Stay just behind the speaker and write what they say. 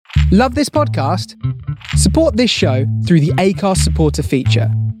Love this podcast? Support this show through the Acast supporter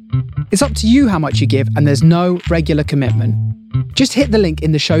feature. It's up to you how much you give, and there's no regular commitment. Just hit the link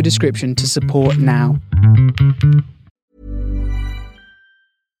in the show description to support now.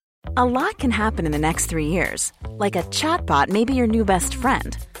 A lot can happen in the next 3 years. Like a chatbot may be your new best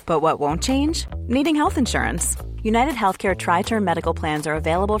friend. But what won't change? Needing health insurance. United Healthcare Tri-Term Medical Plans are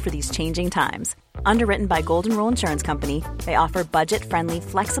available for these changing times. Underwritten by Golden Rule Insurance Company, they offer budget-friendly,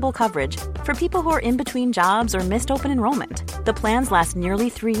 flexible coverage for people who are in between jobs or missed open enrollment. The plans last nearly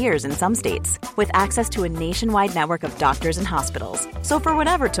 3 years in some states, with access to a nationwide network of doctors and hospitals. So for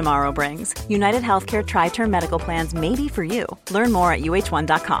whatever tomorrow brings, United Healthcare Tri-Term Medical Plans may be for you. Learn more at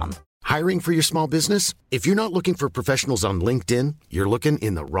uh1.com. Hiring for your small business? If you're not looking for professionals on LinkedIn, you're looking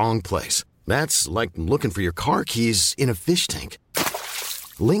in the wrong place. That's like looking for your car keys in a fish tank.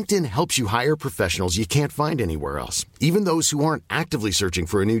 LinkedIn helps you hire professionals you can't find anywhere else, even those who aren't actively searching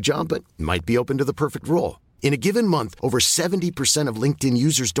for a new job but might be open to the perfect role. In a given month, over 70% of LinkedIn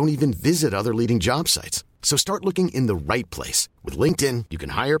users don't even visit other leading job sites. So start looking in the right place. With LinkedIn, you can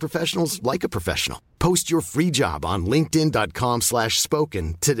hire professionals like a professional. Post your free job on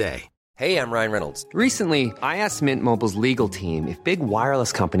linkedin.com/spoken today. Hey, I'm Ryan Reynolds. Recently, I asked Mint Mobile's legal team if big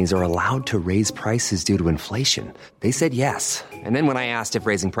wireless companies are allowed to raise prices due to inflation. They said yes. And then when I asked if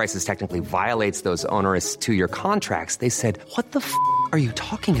raising prices technically violates those onerous 2-year contracts, they said, "What the f*** are you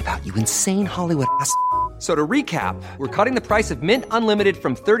talking about, you insane Hollywood ass?" So to recap, we're cutting the price of Mint Unlimited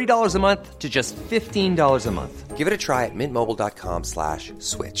from $30 a month to just $15 a month. Give it a try at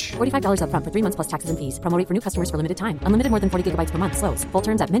mintmobile.com/switch. $45 up front for 3 months plus taxes and fees. Promo rate for new customers for limited time. Unlimited more than 40 gigabytes per month. Slows full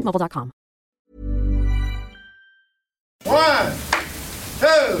terms at mintmobile.com. 1,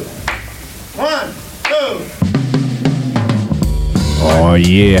 2, 1, 2. Oh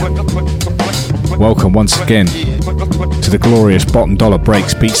yeah. Welcome once again to the glorious Bottom Dollar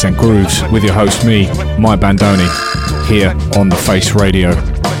Breaks, Beats and Grooves with your host, me, my Bandoni, here on The Face Radio.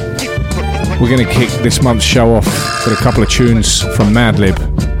 We're going to kick this month's show off with a couple of tunes from Madlib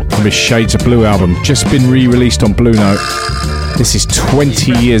from his Shades of Blue album, just been re-released on Blue Note. This is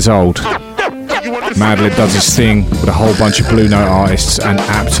 20 years old. Madlib does his thing with a whole bunch of Blue Note artists and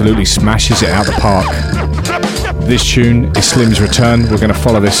absolutely smashes it out the park. This tune is Slim's Return. We're going to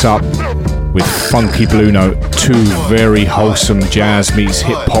follow this up with Funky Blue Note, 2 very wholesome jazz meets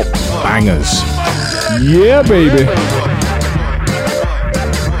hip-hop bangers. Yeah, baby!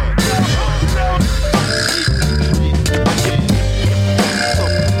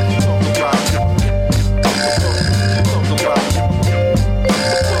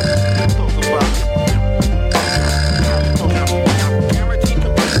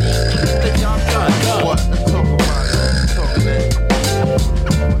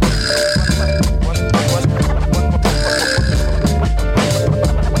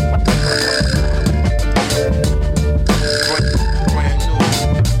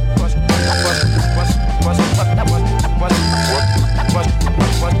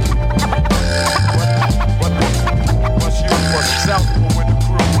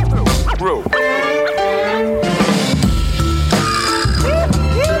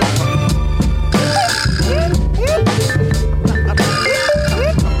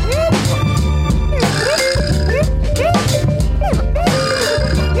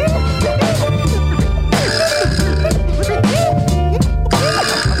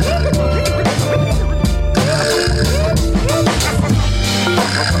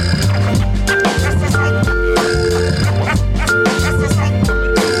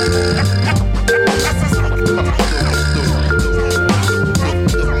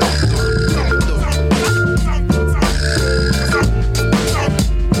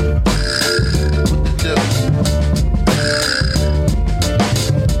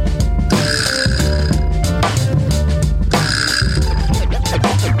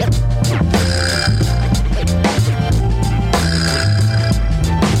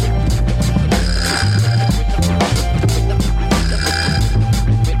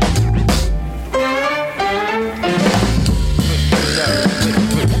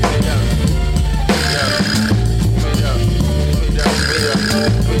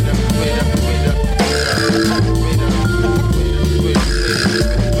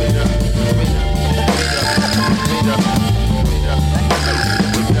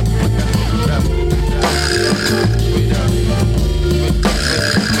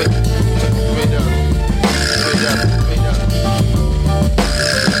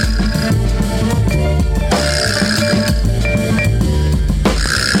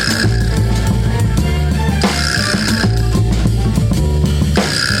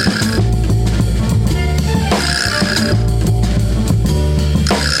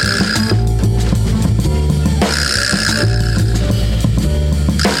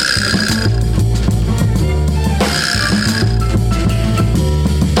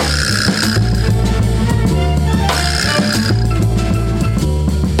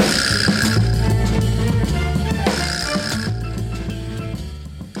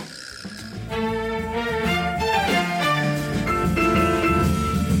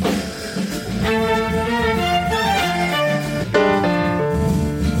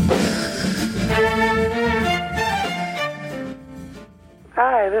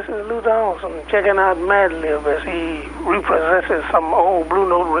 this is Lou Donaldson checking out Mad Lib as he repossesses some old Blue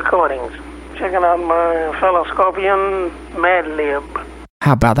Note recordings. Checking out my fellow Scorpion, Mad Lib.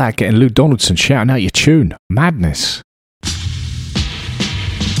 How about that? Getting Lou Donaldson shouting out your tune. Madness.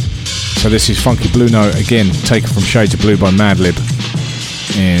 So this is Funky Blue Note, again, taken from Shades of Blue by Madlib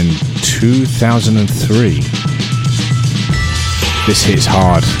in 2003. This hits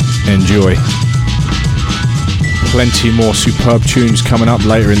hard. Enjoy. Plenty more superb tunes coming up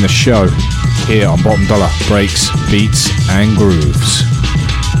later in the show here on Bottom Dollar Breaks, Beats and Grooves.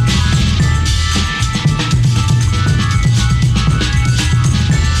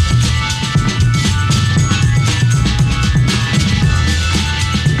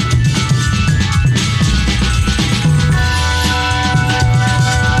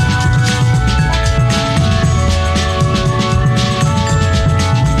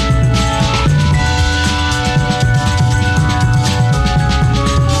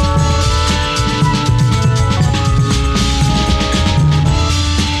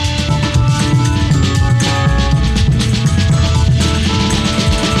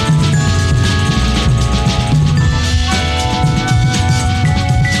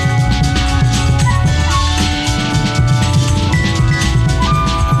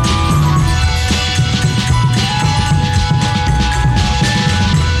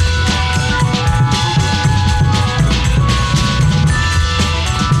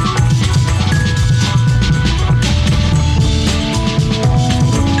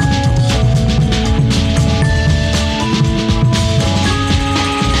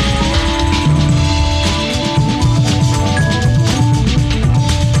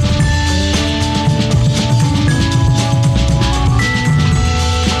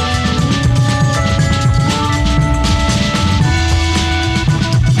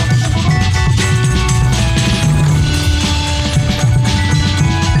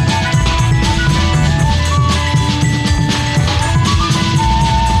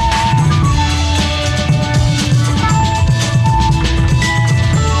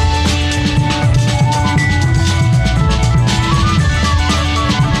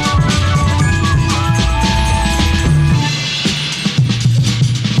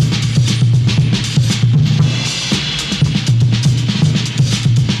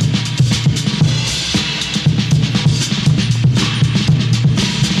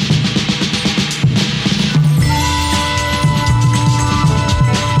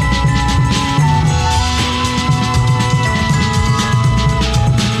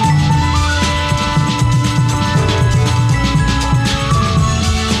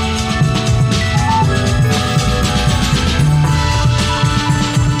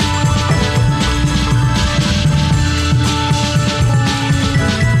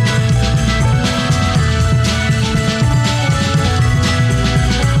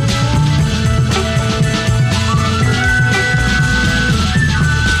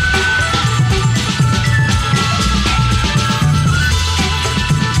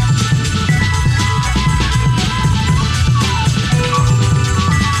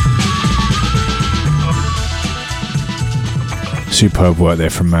 Superb work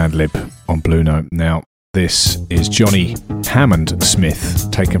there from Madlib on Blue Note. Now, this is Johnny Hammond Smith,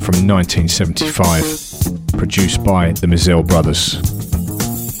 taken from 1975, produced by the Mizell Brothers.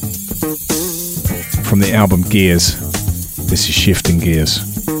 From the album Gears, this is Shifting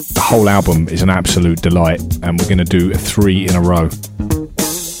Gears. The whole album is an absolute delight, and we're going to do 3 in a row.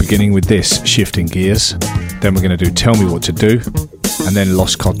 Beginning with this, Shifting Gears, then we're going to do Tell Me What to Do, and then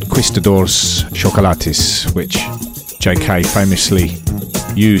Los Conquistadores Chocolates, which JK famously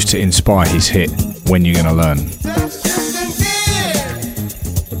used to inspire his hit When You're Gonna Learn.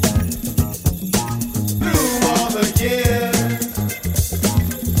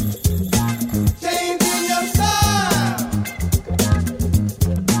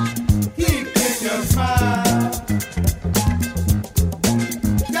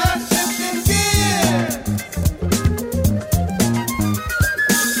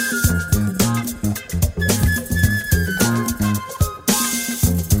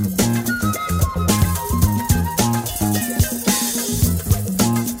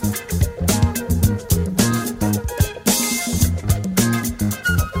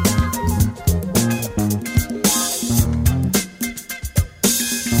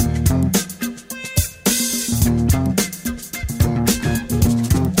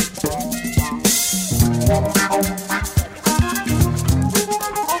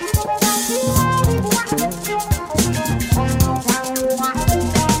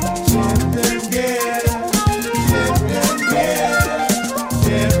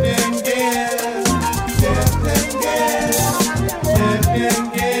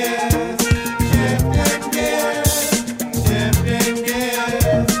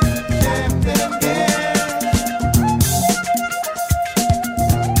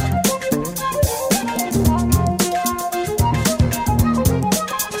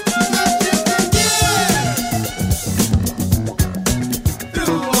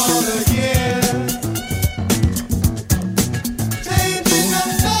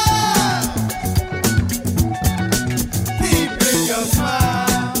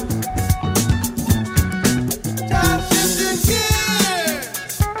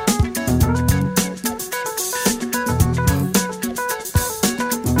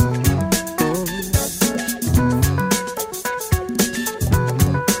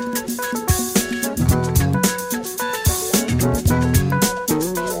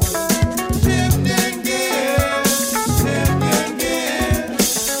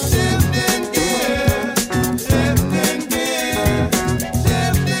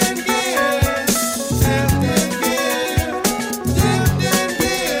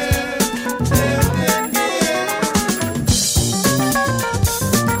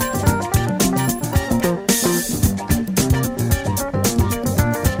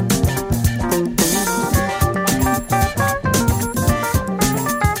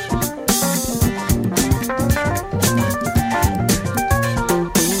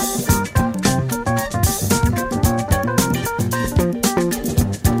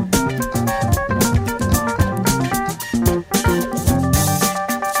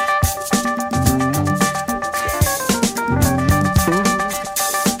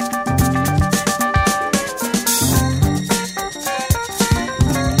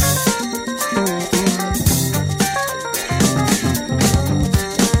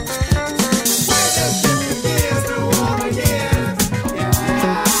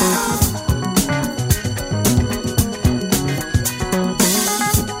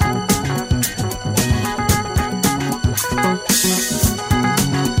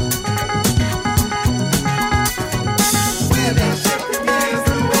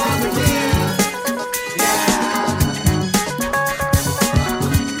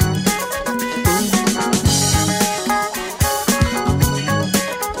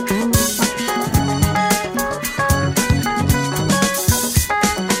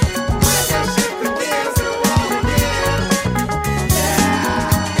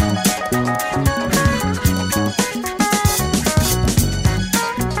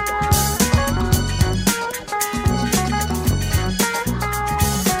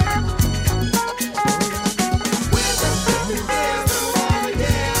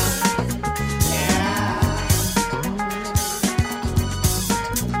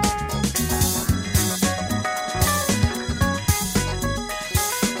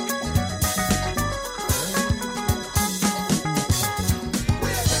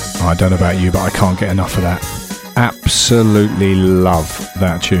 I don't know about you, but I can't get enough of that. Absolutely love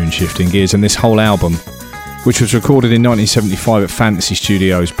that tune, Shifting Gears, and this whole album, which was recorded in 1975 at Fantasy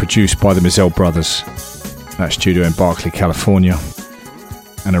Studios, produced by the Mizell Brothers. That studio in Berkeley, California,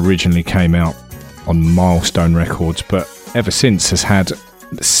 and originally came out on Milestone Records, but ever since has had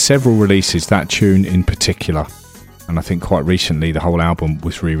several releases, that tune in particular. And I think quite recently the whole album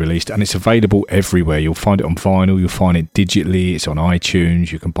was re-released, and it's available everywhere. You'll find it on vinyl, you'll find it digitally, it's on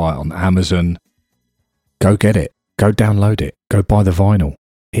iTunes, you can buy it on Amazon. Go get it, go download it, go buy the vinyl.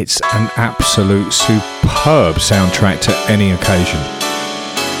 It's an absolute superb soundtrack to any occasion.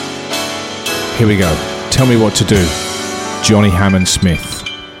 Here we go. Tell Me What to Do. Johnny Hammond Smith.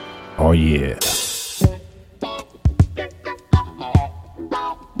 Oh yeah.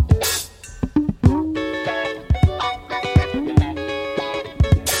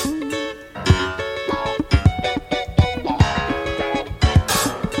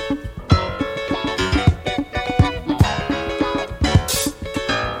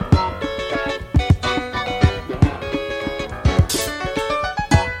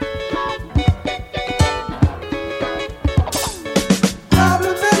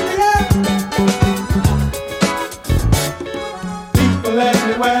 Problem in the air.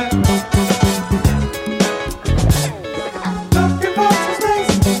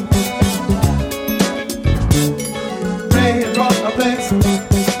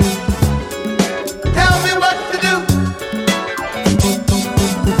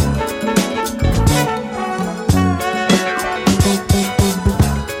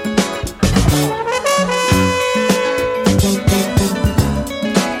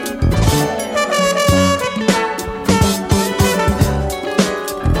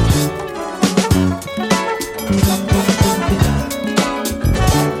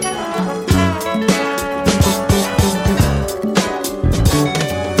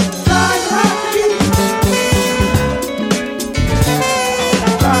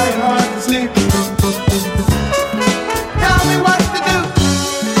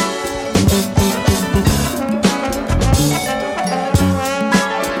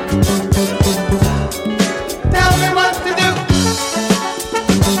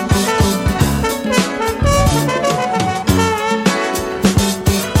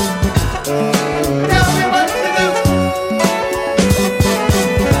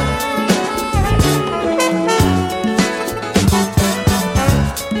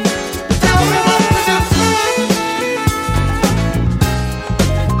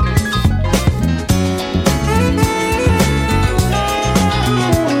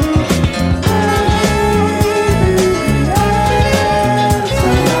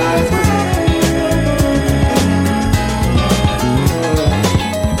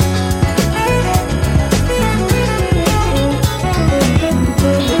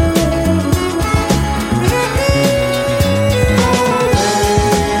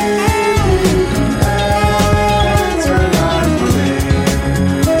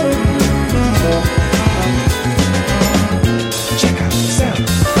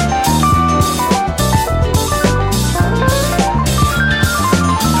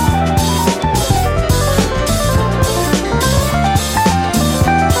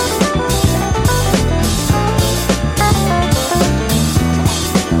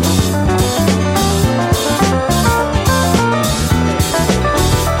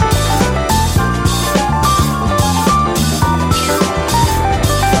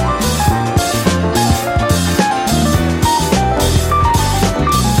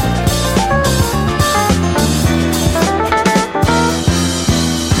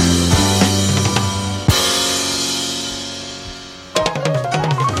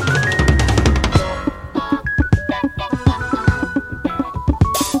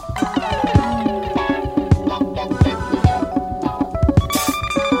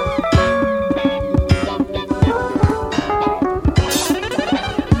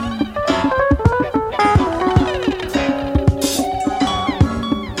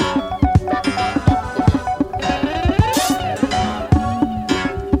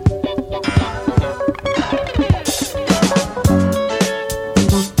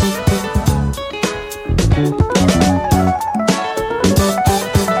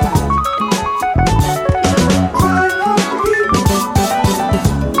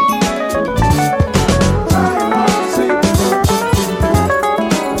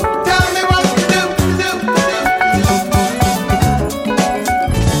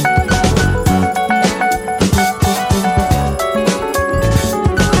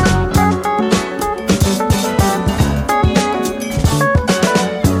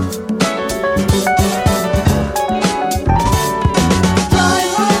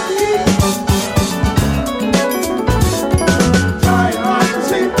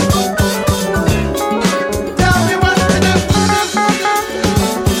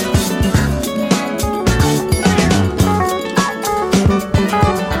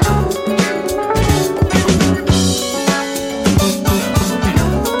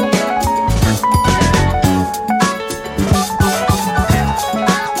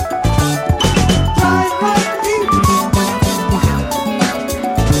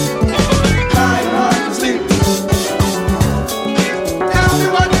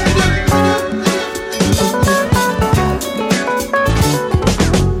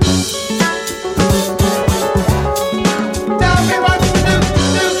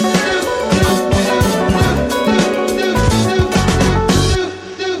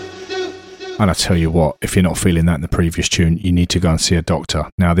 tell you what, if you're not feeling that in the previous tune, you need to go and see a doctor.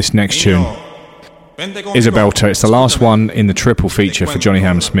 Now, this next tune is a belter. It's the last one in the triple feature for Johnny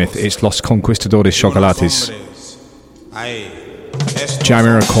Hammersmith. It's Los Conquistadores Chocolates.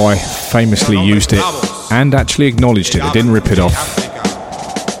 Jamiroquai famously used it and actually acknowledged it. They didn't rip it off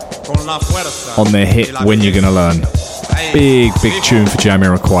on their hit When You're Gonna Learn. Big tune for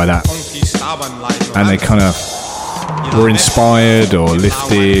Jamiroquai, that. And they kind of were inspired or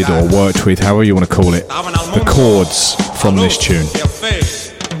lifted or worked with, however you want to call it, the chords from this tune.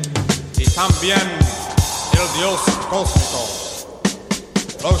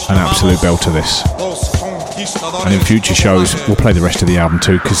 An absolute belter, this. And in future shows we'll play the rest of the album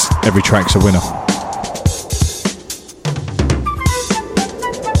too, because every track's a winner.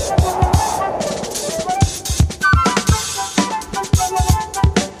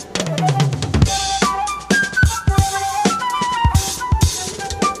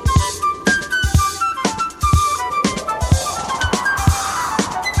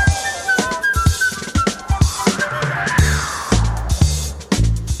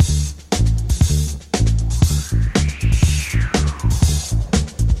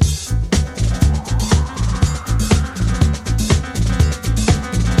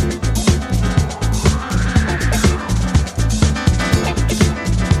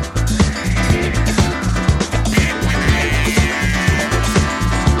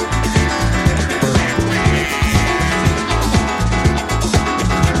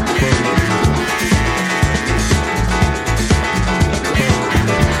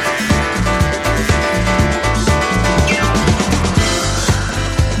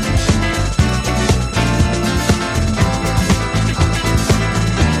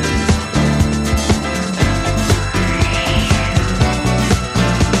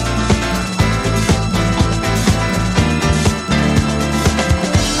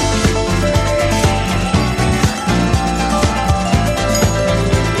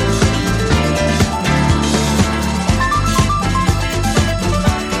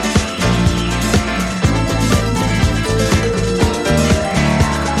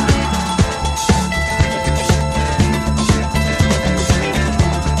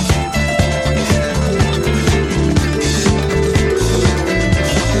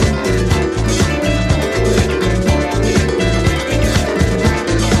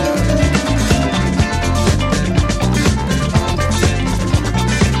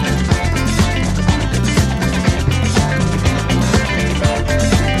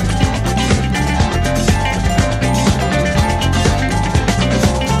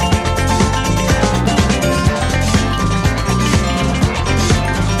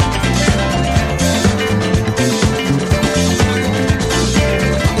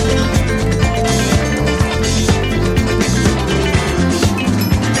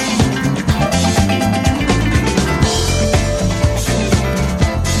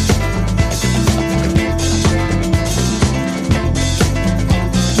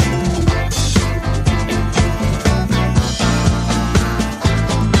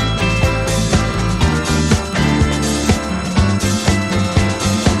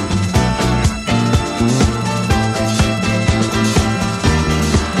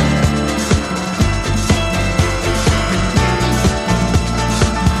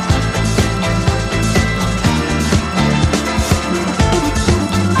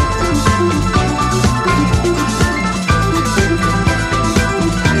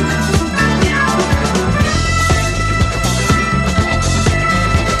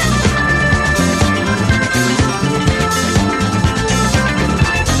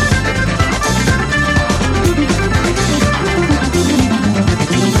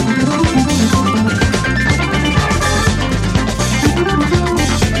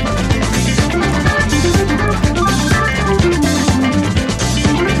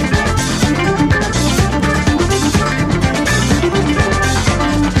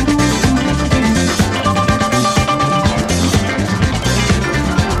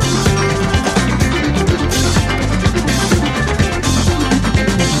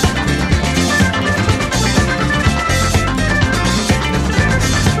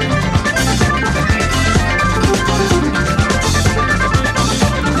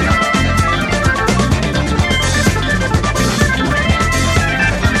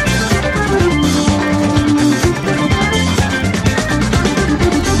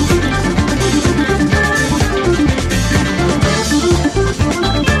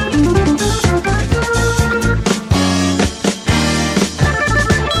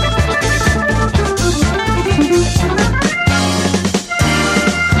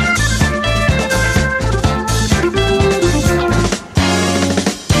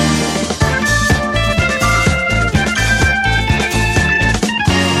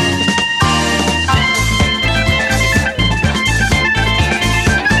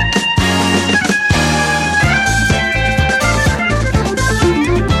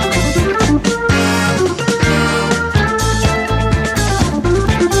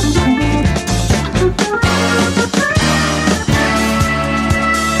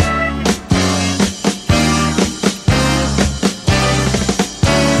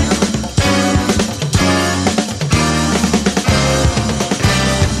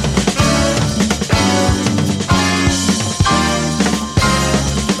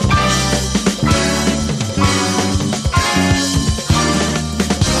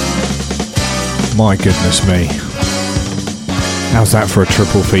 my goodness me. How's that for a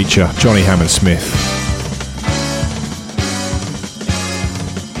triple feature? Johnny Hammond Smith.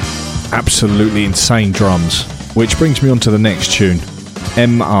 Absolutely insane drums. Which brings me on to the next tune.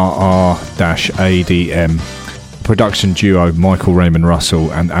 MRR-ADM. Production duo Michael Raymond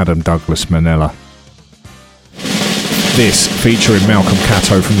Russell and Adam Douglas Manella. This featuring Malcolm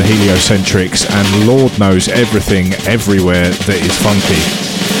Cato from the Heliocentrics and Lord knows everything everywhere that is funky.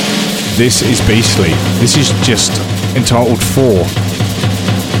 This is beastly. This is just entitled 4.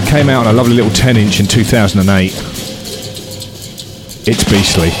 Came out on a lovely little 10-inch in 2008. It's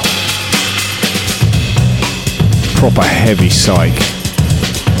beastly. Proper heavy psych.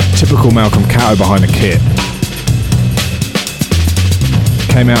 Typical Malcolm Cato behind the kit.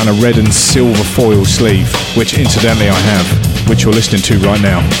 Came out on a red and silver foil sleeve, which incidentally I have, which you're listening to right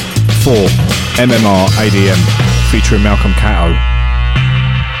now. 4 MMR ADM featuring Malcolm Cato.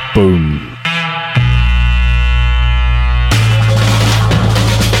 Boom.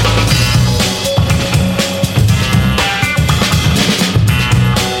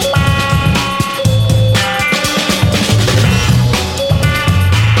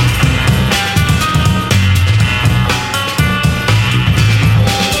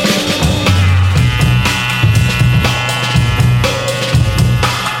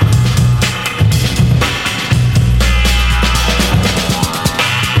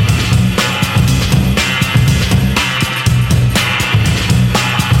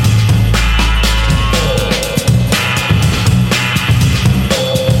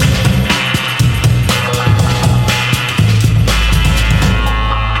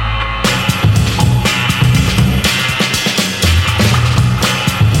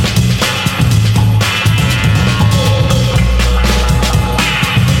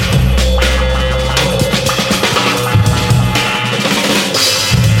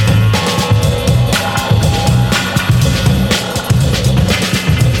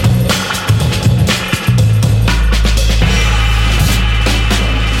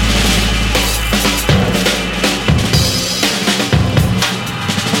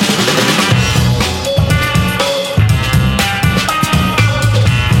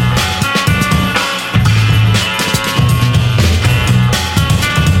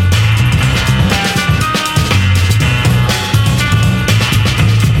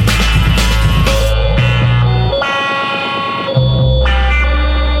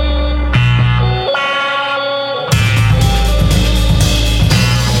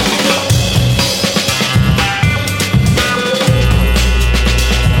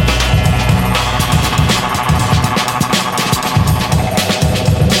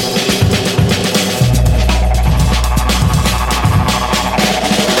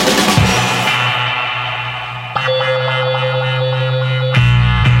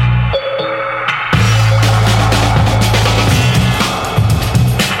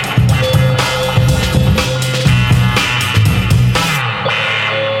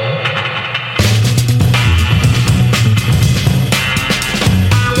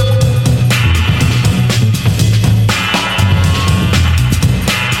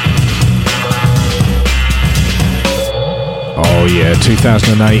 Oh yeah,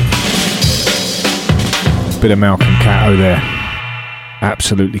 2008. Bit of Malcolm Cato there.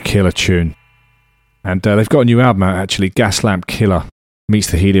 Absolutely killer tune. And they've got a new album out actually. Gaslamp Killer meets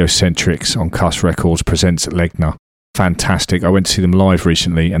the Heliocentrics on Cuss Records presents Legna. Fantastic. I went to see them live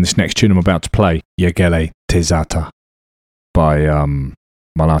recently, and this next tune I'm about to play, Yegele Tezata by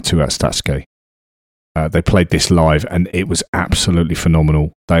Malatu Atstatske. They played this live and it was absolutely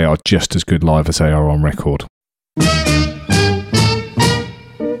phenomenal. They are just as good live as they are on record.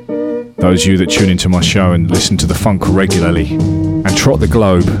 Those of you that tune into my show and listen to the funk regularly and trot the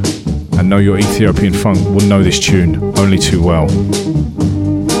globe and know your Ethiopian funk will know this tune only too well.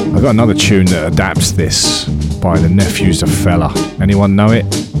 I've got another tune that adapts this by the Nephews of Fella. Anyone know it?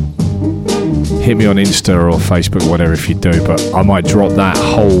 Hit me on Insta or Facebook, whatever, if you do, but I might drop that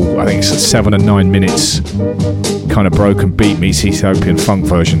whole, I think it's 7 and 9 minutes, kind of broken beat meets Ethiopian funk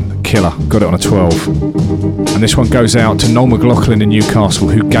version. Killer. Got it on a 12. And this one goes out to Noel McLaughlin in Newcastle,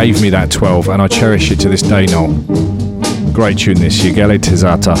 who gave me that 12, and I cherish it to this day, Noel. Great tune this, Yegele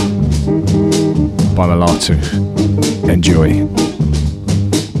Tezata by Malatu. Enjoy.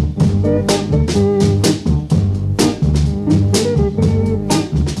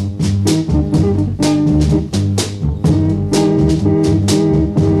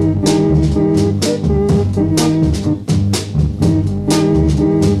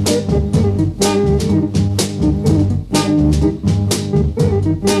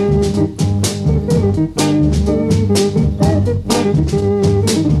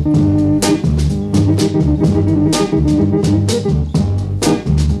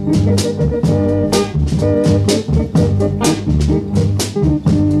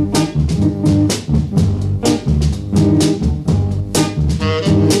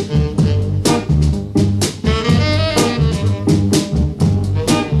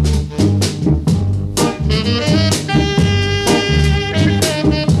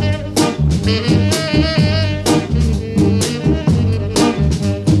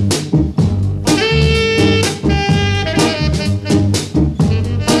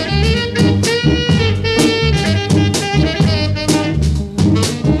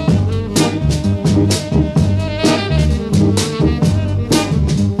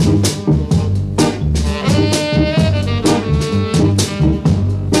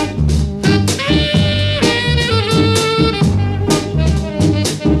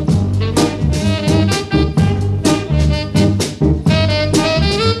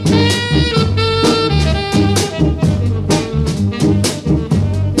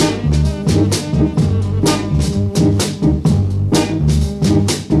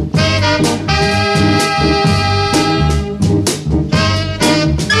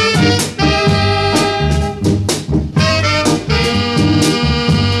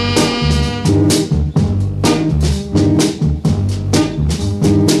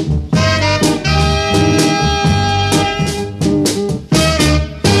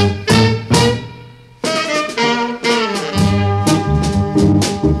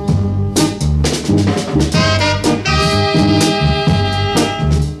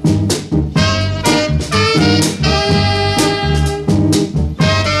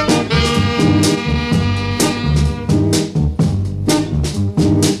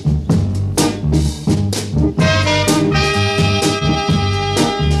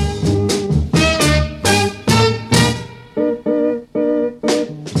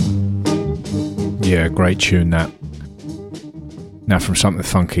 great tune, that. Now from something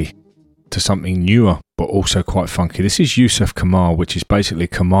funky to something newer, but also quite funky. This is Yusuf Kamal, which is basically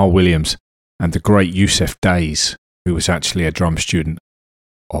Kamal Williams and the great Yusuf Days, who was actually a drum student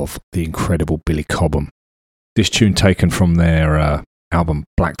of the incredible Billy Cobham. This tune taken from their album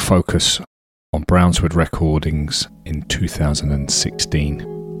Black Focus on Brownswood Recordings in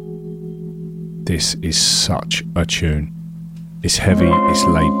 2016. This is such a tune. It's heavy, it's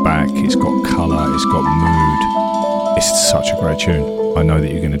laid back, it's got colour, it's got mood. It's such a great tune. I know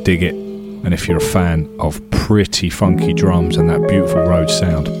that you're going to dig it. And if you're a fan of pretty funky drums and that beautiful Rhodes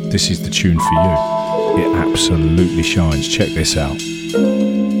sound, this is the tune for you. It absolutely shines. Check this out.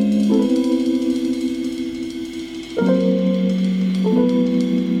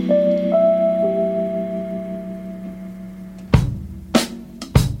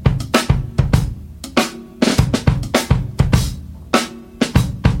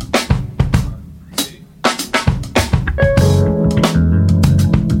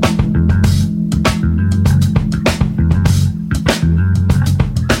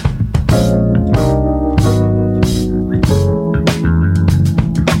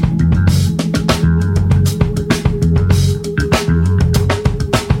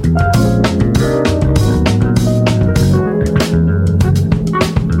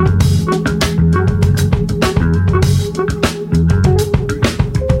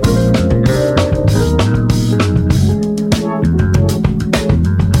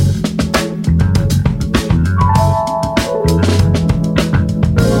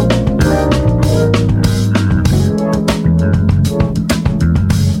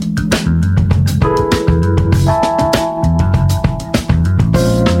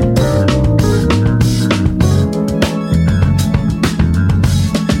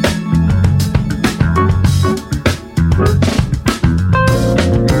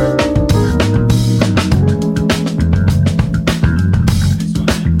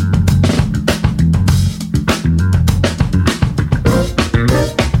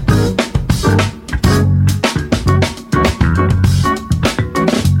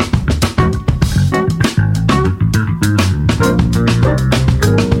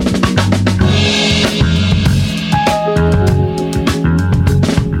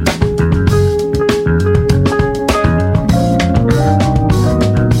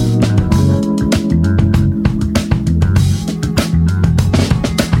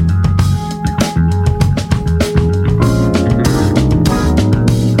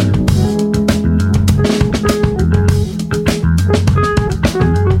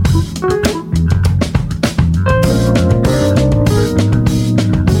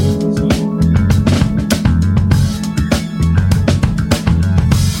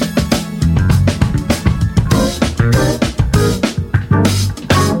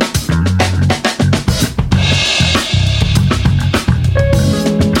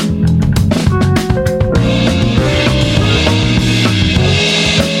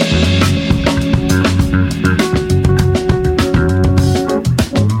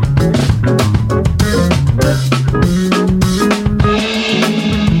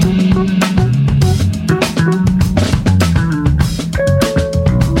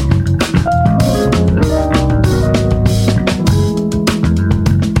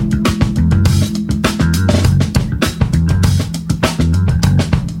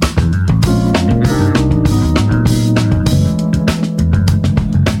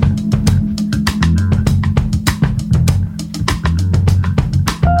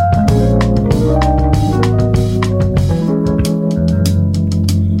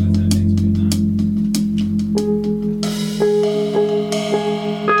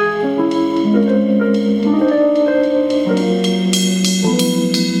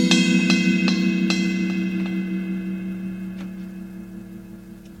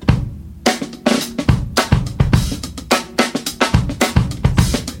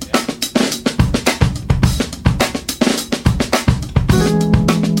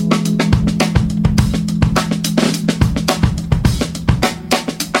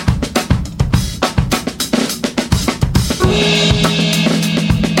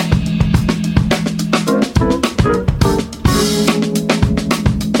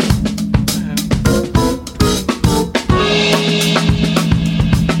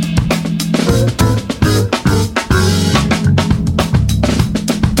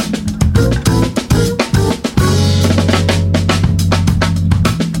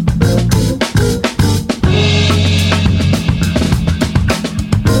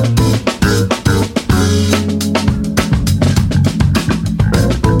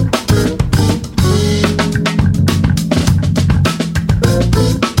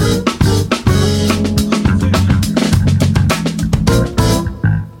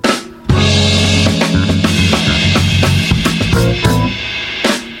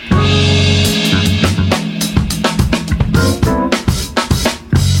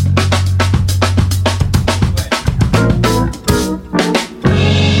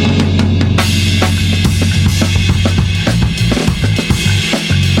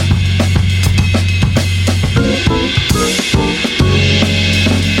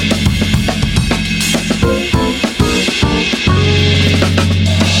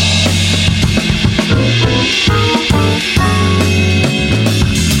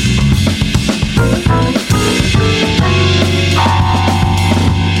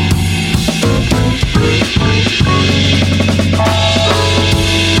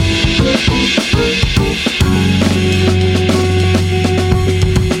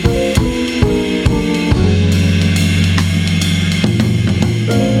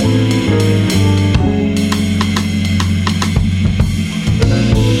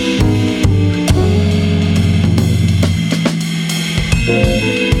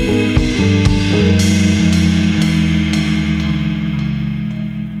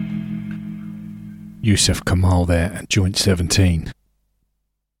 Yusuf Kamal there at Joint 17.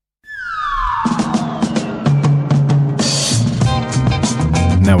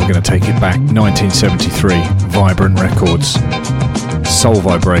 Now we're going to take it back, 1973, Vibrant Records, Soul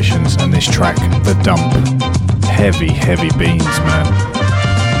Vibrations, and this track, The Dump. Heavy, heavy beans, man.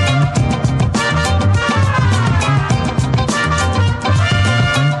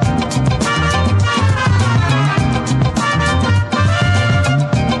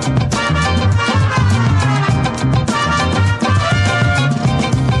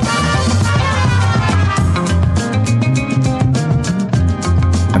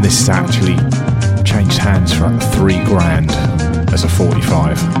 And this actually changed hands for like $3,000 as a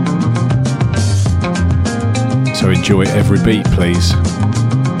 45. So enjoy every beat, please.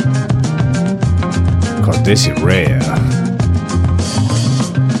 God, this is rare.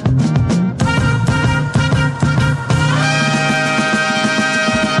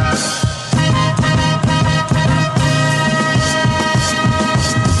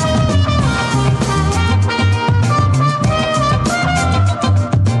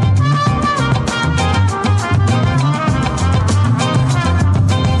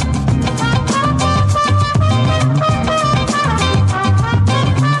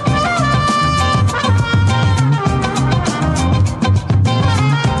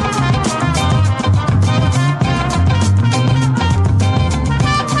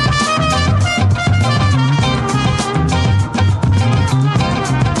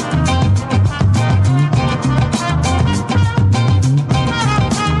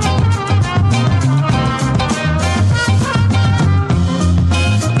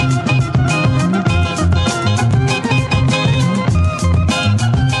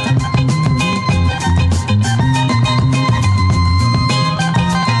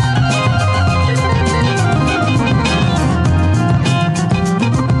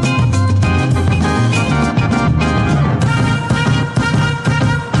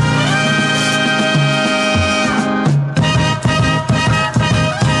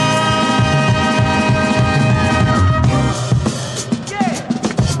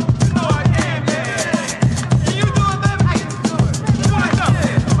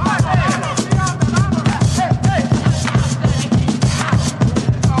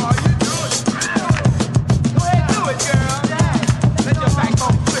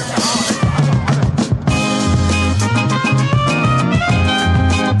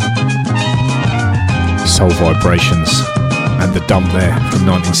 Vibrations and The Dump there from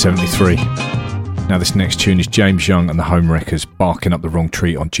 1973. Now this next tune is James Young and the Homewreckers, Barking Up the Wrong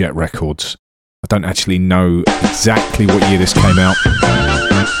Tree on Jet Records. I don't actually know exactly what year this came out,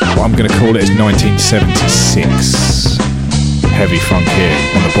 but I'm going to call it as 1976. Heavy funk here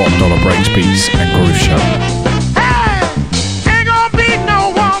on the Bottom Dollar Breaks Beats and Groove Show.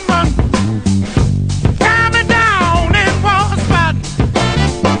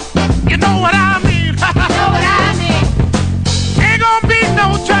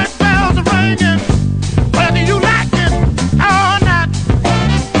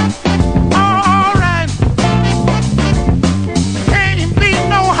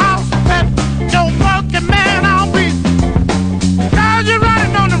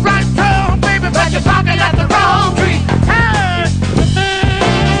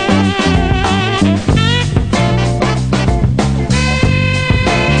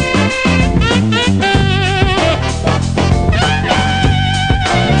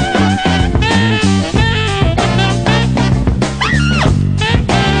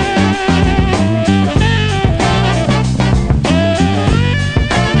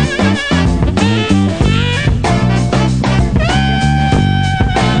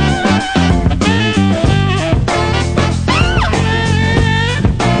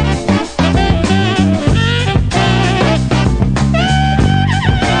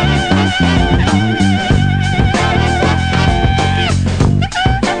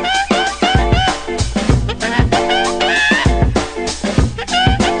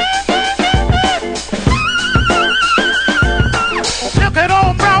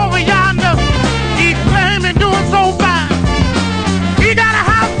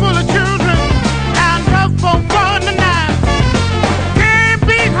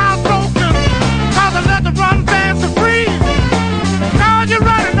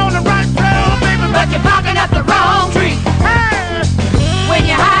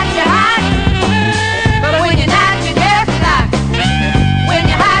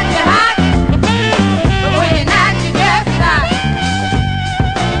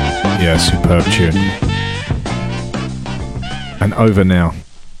 Superb tune. And over now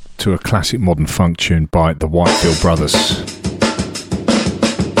to a classic modern funk tune by the Whitefield Brothers.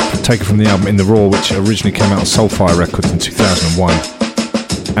 taken from the album In the Raw, which originally came out on Soulfire Records in 2001.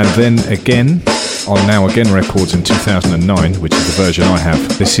 And then again on Now Again Records in 2009, which is the version I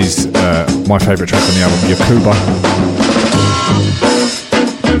have. This is my favourite track on the album, Yakuba.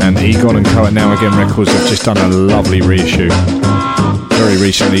 And Egon and Co at Now Again Records have just done a lovely reissue very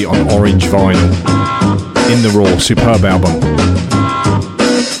recently on orange vinyl. In the Raw, superb album.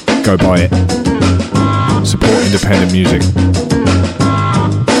 Go buy it. Support independent music.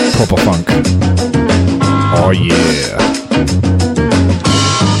 Proper funk. Oh yeah.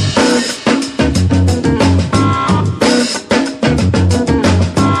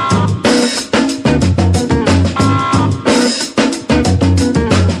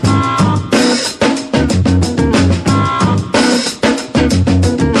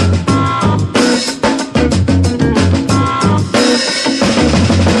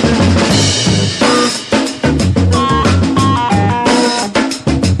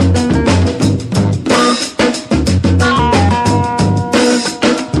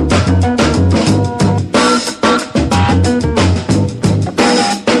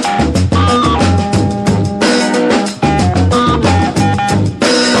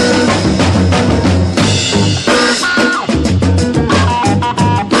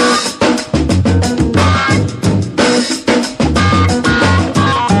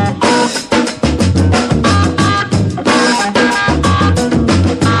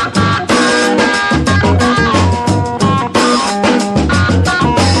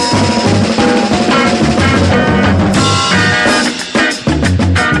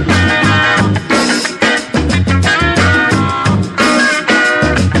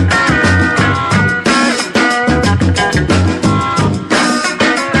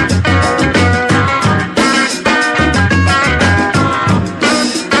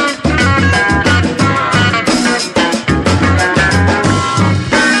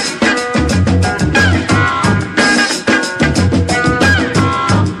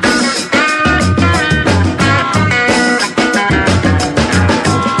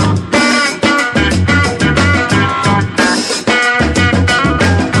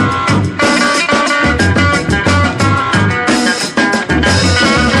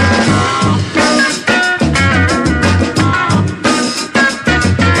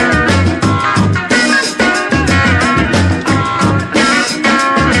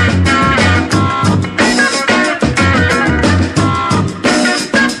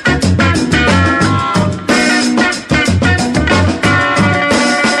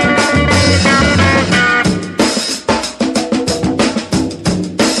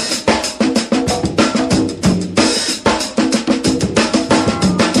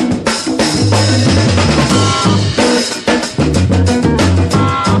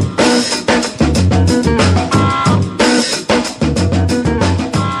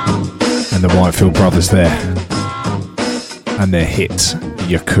 Brothers there and their hit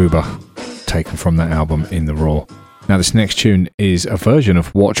Yakuba, taken from that album In the Raw. Now this next tune is a version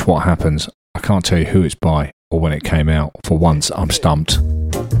of Watch What Happens. I can't tell you who it's by or when it came out. For once I'm stumped.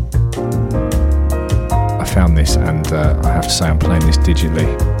 I found this and I have to say I'm playing this digitally,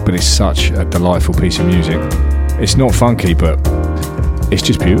 but it's such a delightful piece of music. It's not funky, but it's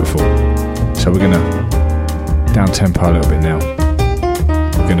just beautiful. So we're gonna down tempo a little bit now.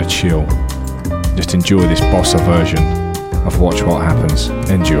 We're gonna chill. Just enjoy this bossa version of Watch What Happens.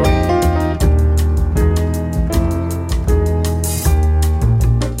 Enjoy.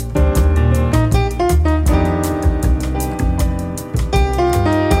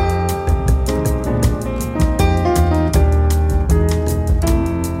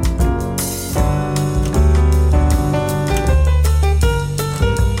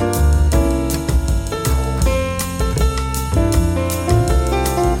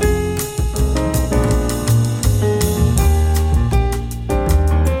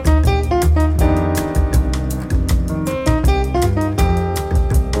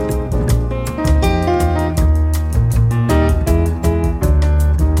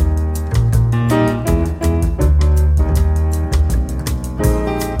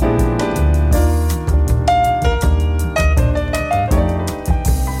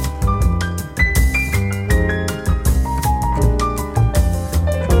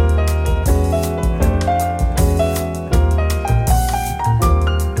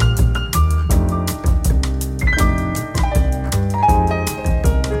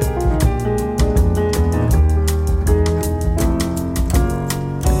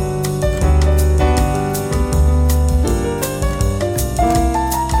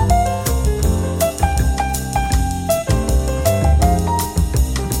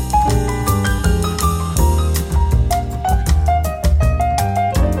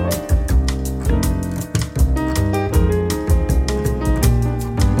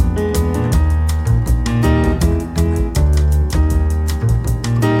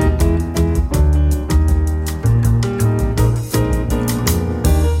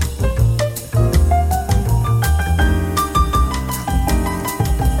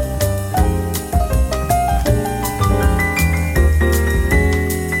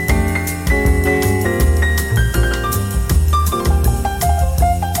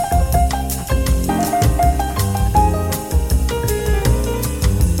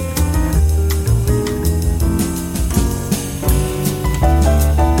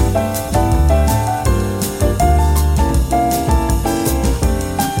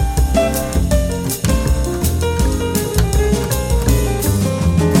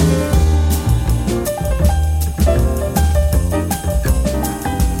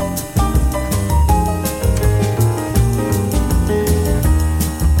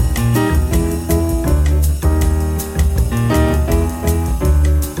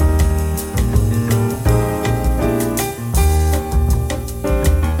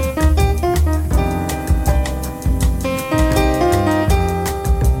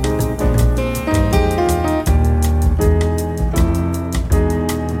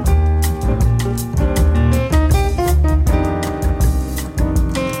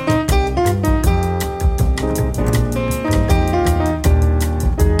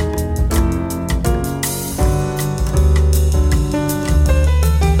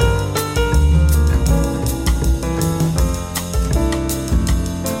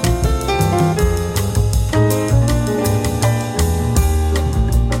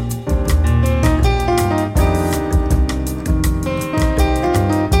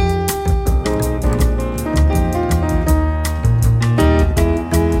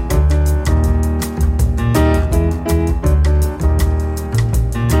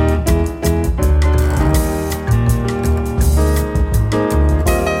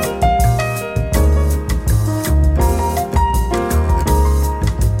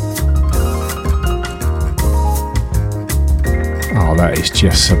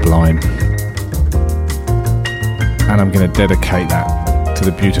 just sublime. And I'm going to dedicate that to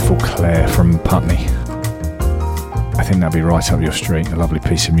the beautiful Claire from Putney. I think that'd be right up your street. A lovely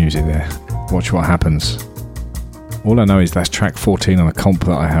piece of music there. Watch what happens. All I know is that's track 14 on a comp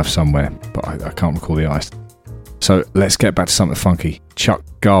that I have somewhere, but I can't recall the artist. So let's get back to something funky. Chuck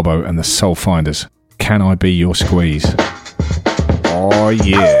Garbo and the Soul Finders. Can I Be Your Squeeze? Oh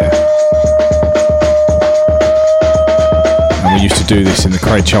yeah. And we used to do this in the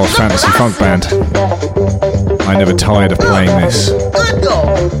Craig Charles Fantasy Funk Band. I never tired of playing this.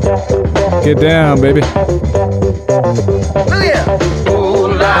 Get down, baby. Ooh,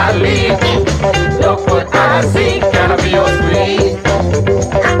 lolly, look what I see. Can I be your squeeze?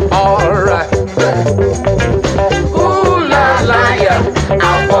 Alright. Ooh, la la, yeah.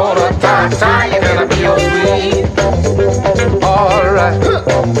 I wanna tie, can I be your squeeze? Alright.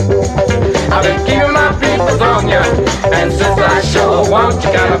 I've been keeping my fingers on ya, and since I sure want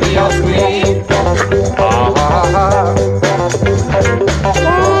you, can I be your squeeze?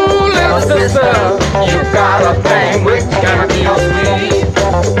 Ooh, little sister, you got a thing which can I be your squeeze?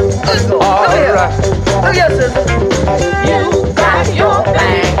 Alright. Look here, sister. You got your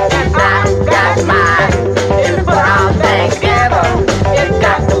thing, and I got mine. If we put our things together, it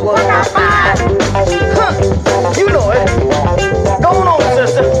got to work out fine. Huh, you know it. Go on,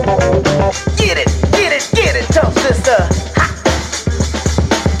 sister. Get it, tough sister. Ha.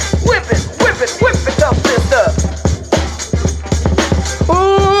 Whip it, tough sister.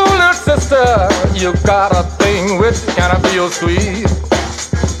 Ooh, little sister, you got a thing which can I be your squeeze?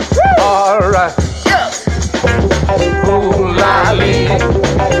 Alright. Yes. Ooh, lolly,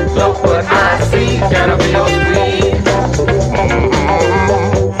 look what I see. Can I be your squeeze?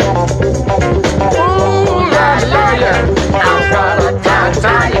 Ooh, lolly, I've got a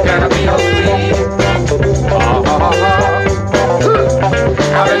tie. Can I be your squeeze?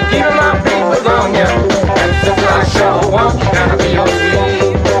 I've been keeping my fingers on you, and since I sure want you, can I be your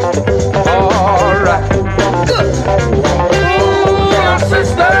squeeze? Alright. Good. Ooh,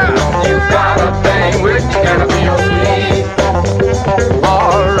 sister, you got a thing which can I be your squeeze?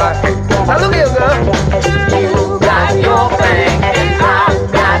 Alright. Now look here, girl. You got your thing, and I've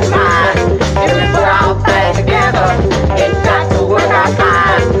got mine. If we put our thing together, it got to work out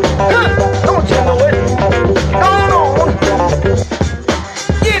fine. Good. Don't you know it? Go on.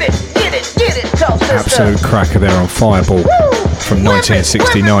 Get it, tough sister. Absolute cracker there on Fireball from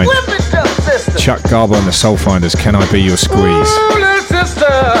 1969. Chuck Garbo and the Soul Finders, Can I Be Your Squeeze?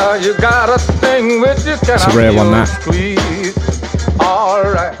 Sister, you got a thing with you. It's a rare one, that.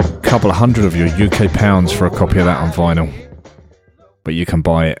 Alright. Couple of hundred of your UK pounds for a copy of that on vinyl. But you can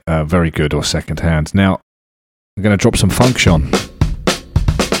buy it very good or second hand. Now, I'm going to drop some funk on.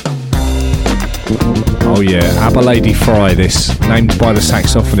 Oh yeah, Abalady Fry, this, named by the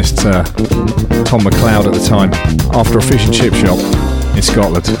saxophonist Tom McLeod at the time, after a fish and chip shop in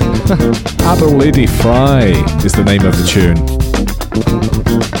Scotland. Abalady Fry is the name of the tune.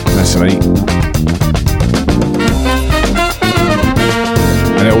 That's right.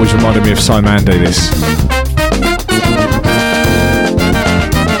 And it always reminded me of Simande, this.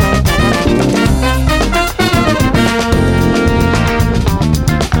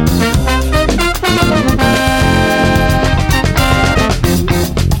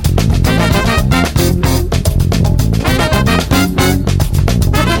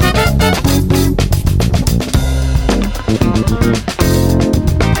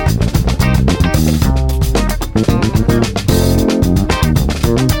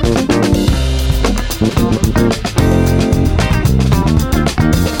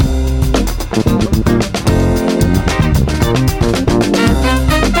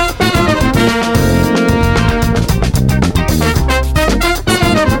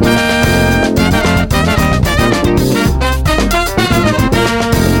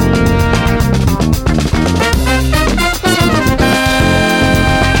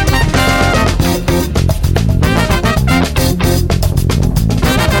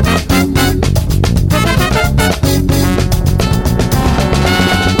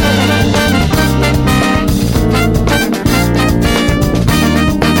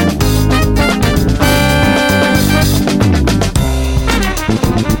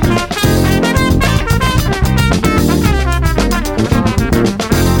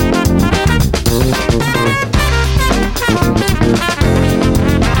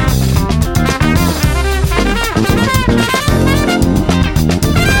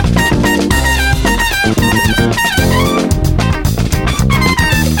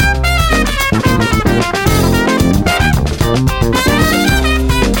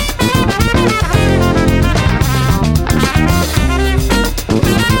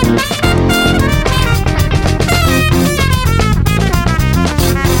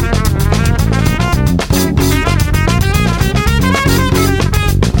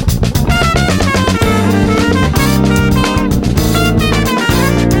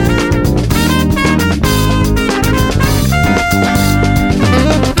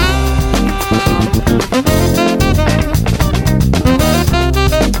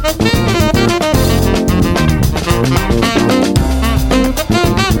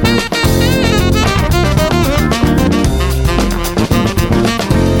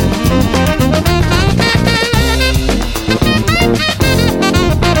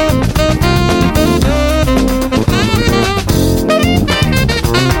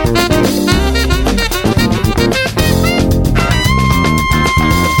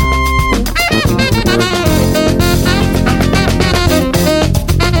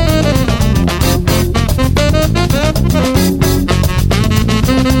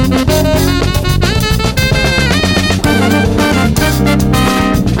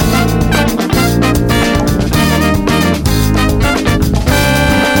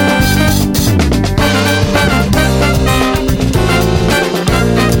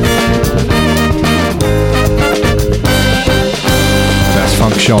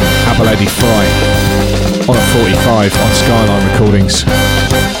 song, Abalady Fry, on a 45 on Skyline Recordings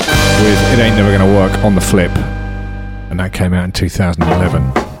with It Ain't Never Gonna Work on the flip, and that came out in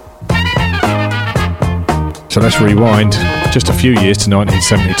 2011. So let's rewind just a few years to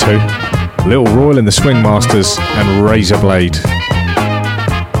 1972. Little Royal and the Swing Masters and Razorblade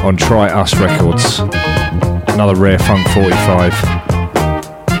on Try Us Records. Another rare funk 45.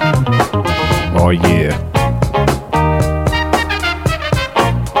 Oh yeah.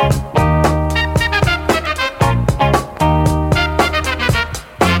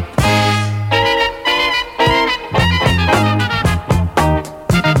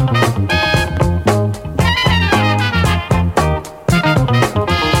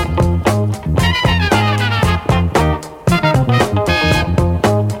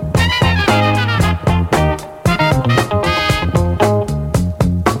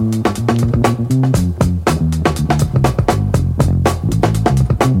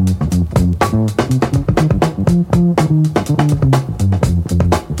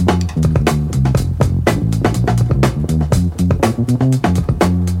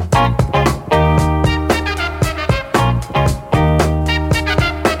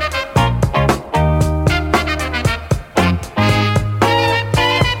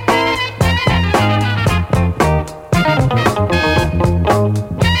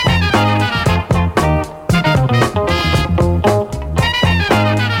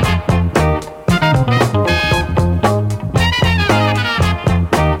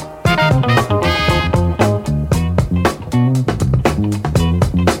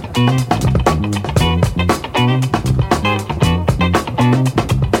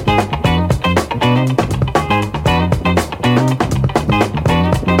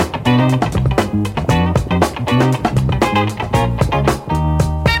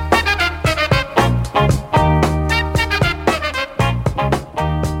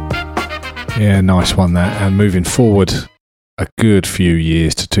 Nice one that. And moving forward a good few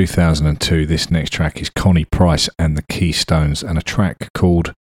years to 2002, this next track is Connie Price and the Keystones and a track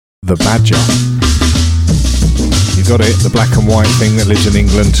called The Badger. You got it, the black and white thing that lives in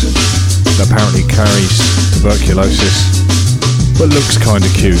England that apparently carries tuberculosis but looks kind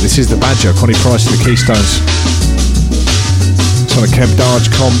of cute. This is The Badger, Connie Price and the Keystones. It's on a Kev Darge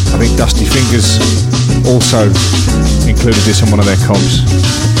comp. I think Dusty Fingers also included this on one of their comps.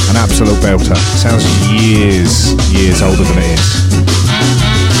 An absolute belter. Sounds years older than it is.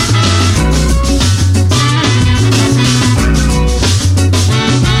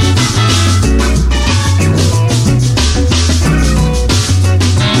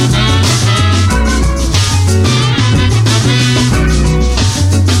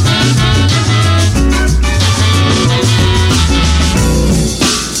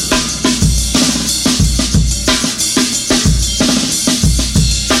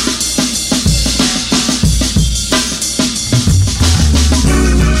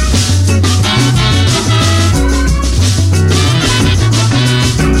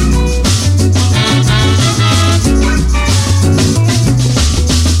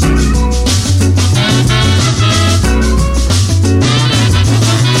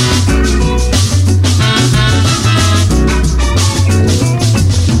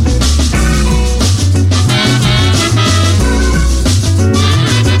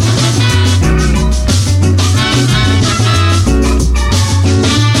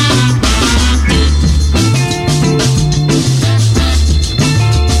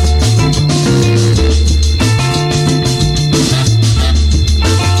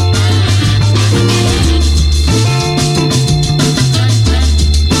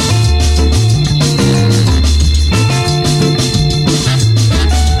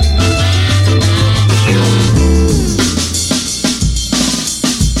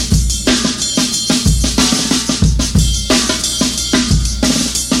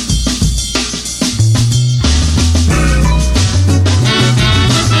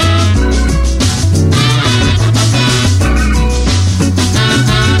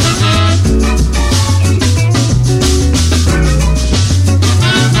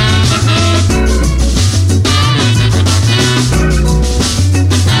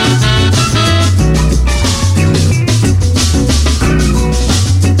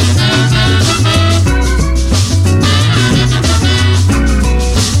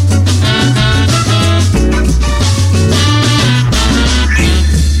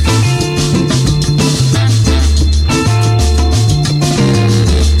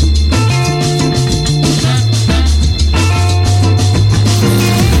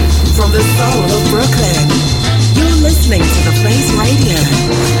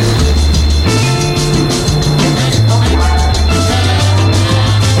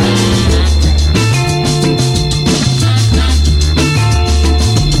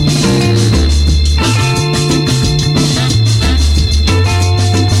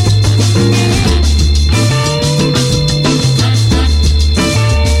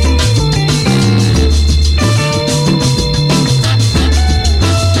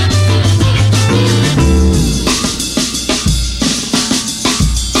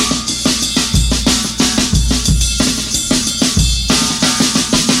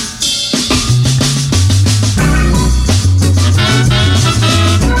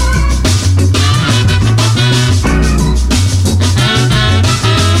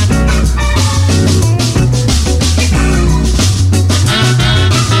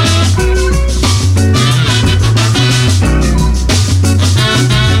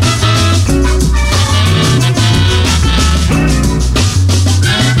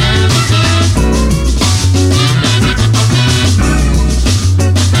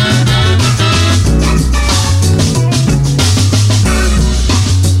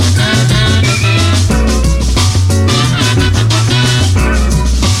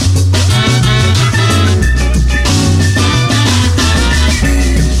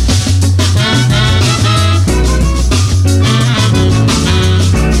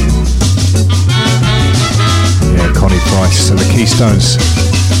 Stones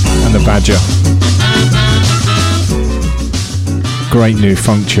and the Badger. Great new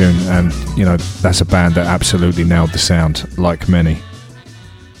funk tune, and you know, that's a band that absolutely nailed the sound, like many.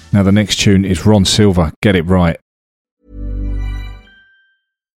 Now the next tune is Ron Silver, Get It Right.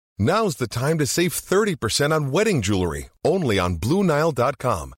 Now's the time to save 30% on wedding jewelry, only on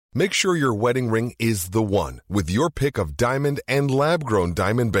BlueNile.com. Make sure your wedding ring is the one, with your pick of diamond and lab-grown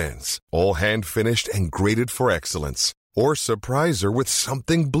diamond bands, all hand-finished and graded for excellence. Or surprise her with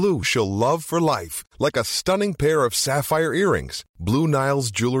something blue she'll love for life, like a stunning pair of sapphire earrings. Blue Nile's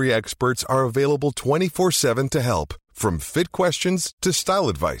jewelry experts are available 24/7 to help, from fit questions to style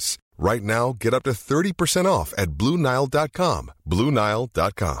advice. Right now, get up to 30% off at BlueNile.com.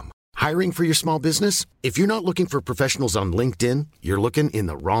 BlueNile.com. Hiring for your small business? If you're not looking for professionals on LinkedIn, you're looking in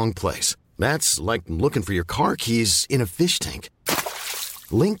the wrong place. That's like looking for your car keys in a fish tank.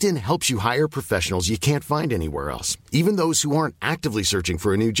 LinkedIn helps you hire professionals you can't find anywhere else, even those who aren't actively searching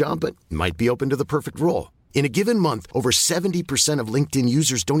for a new job but might be open to the perfect role. In a given month, over 70% of LinkedIn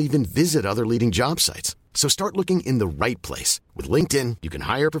users don't even visit other leading job sites. So start looking in the right place. With LinkedIn, you can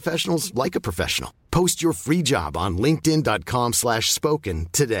hire professionals like a professional. Post your free job on linkedin.com/spoken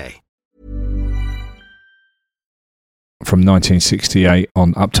today. From 1968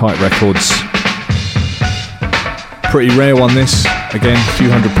 on Uptight Records. Pretty rare one, this. Again, a few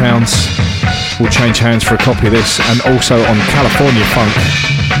 £100. Will change hands for a copy of this. And also on California Funk,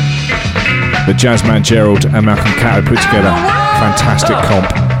 the Jazzman Gerald and Malcolm Cato put together. Fantastic comp.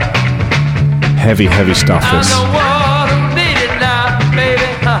 Heavy, heavy stuff, this.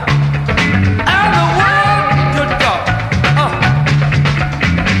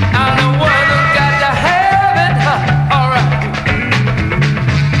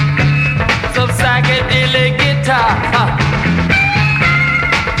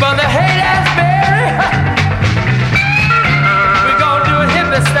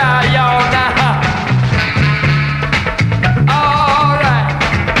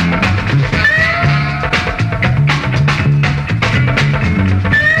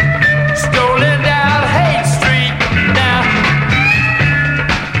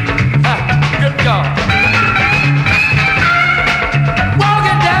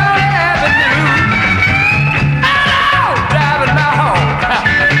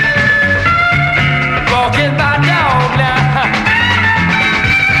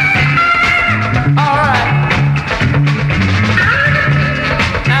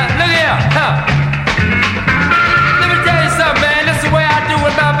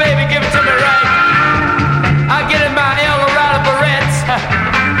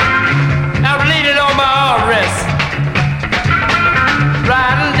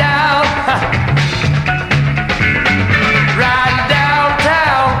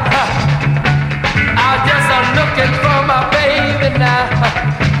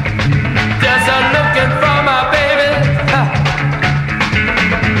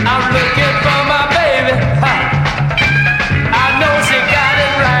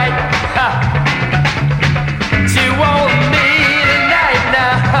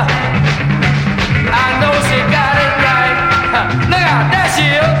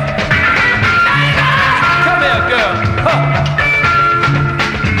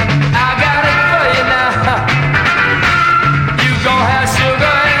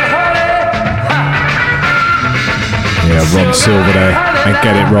 Ron Silver there, and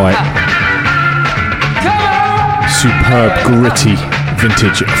Get It Right. Superb, gritty,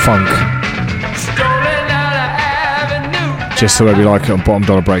 vintage funk. Just the way we like it on Bottom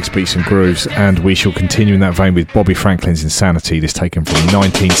Dollar Breaks, Beats and Grooves, and we shall continue in that vein with Bobby Franklin's Insanity, this taken from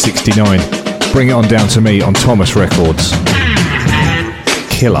 1969. Bring It On Down to Me on Thomas Records.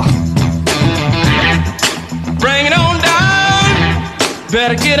 Killer. Bring it on down,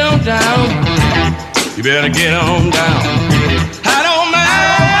 better get on down. You better get on down. I don't mind.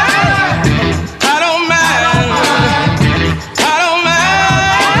 I don't mind. I don't mind.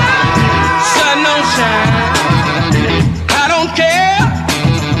 Sun don't shine. I don't care.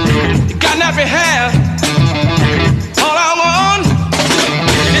 You got nappy hair. All I want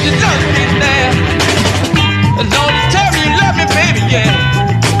is you just get there. Don't you tell me you love me, baby, yeah.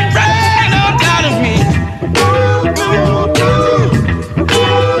 Bring it on down to me.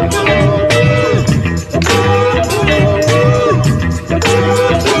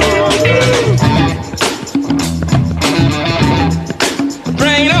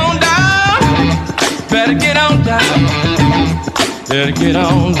 Better get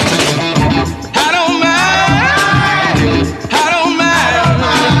on. I don't mind. I don't mind.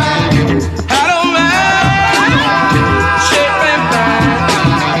 I don't mind. Shape and fine.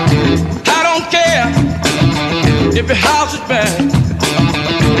 I don't care if your house is bad.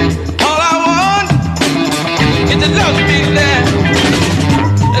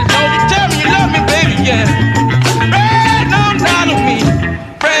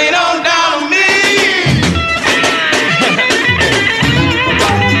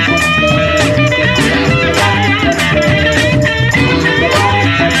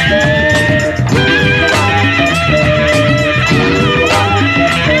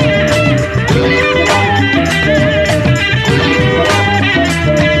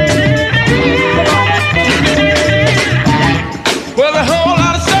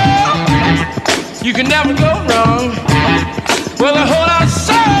 you can never go wrong. Well, a whole lot of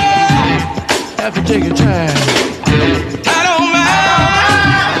soul have to take your time. I don't mind.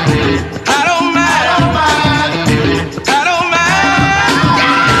 I don't mind. I don't mind.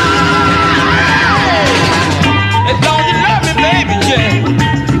 As long as you love me, baby, yeah.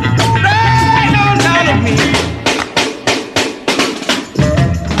 Right on down to me.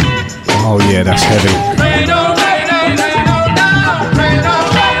 Oh yeah, that's heavy.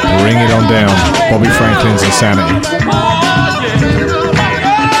 Bring it on down. Bobby Franklin's Insanity.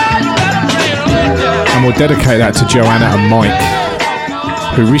 And we'll dedicate that to Joanna and Mike,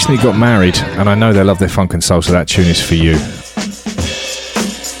 who recently got married, and I know they love their funk and soul, so that tune is for you.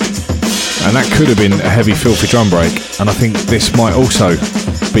 And that could have been a heavy, filthy drum break, and I think this might also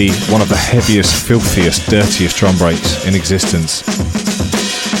be one of the heaviest, filthiest, dirtiest drum breaks in existence.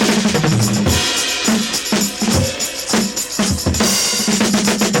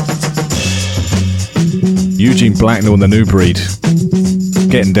 Eugene Blacknell and the New Breed,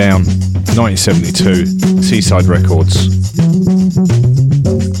 Getting Down, 1972, Seaside Records.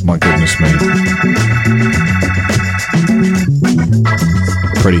 My goodness me.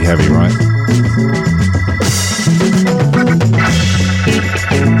 Pretty heavy, right?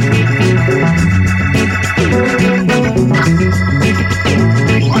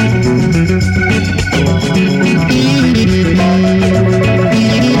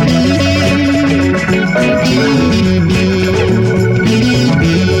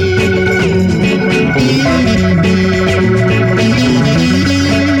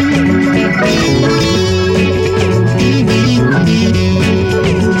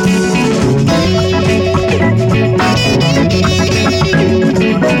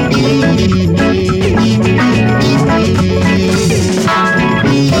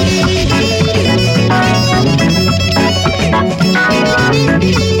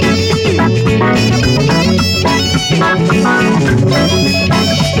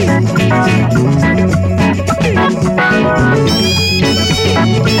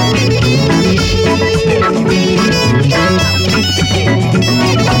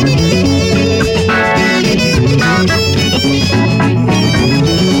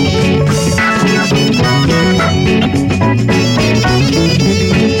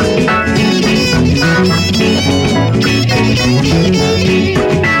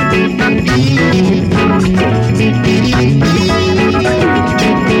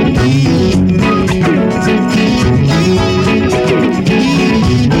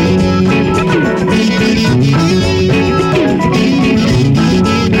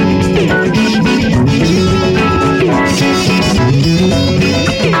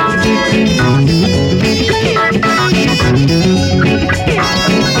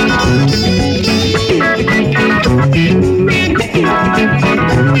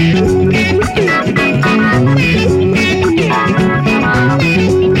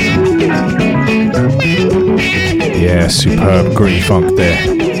 Superb gritty funk there.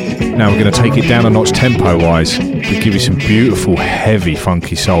 Now we're going to take it down a notch tempo-wise. We'll give you some beautiful, heavy,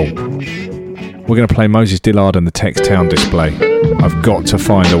 funky soul. We're going to play Moses Dillard and the Tex Town Display. I've got to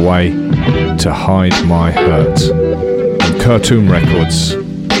find a way to hide my hurt. On Khartoum Records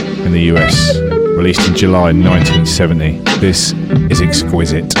in the US, released in July 1970. This is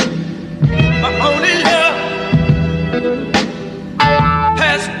exquisite.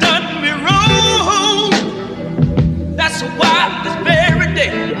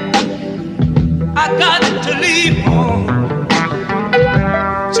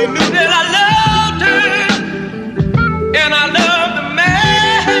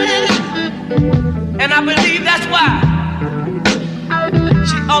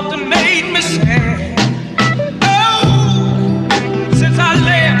 Since I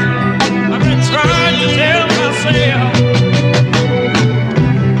left,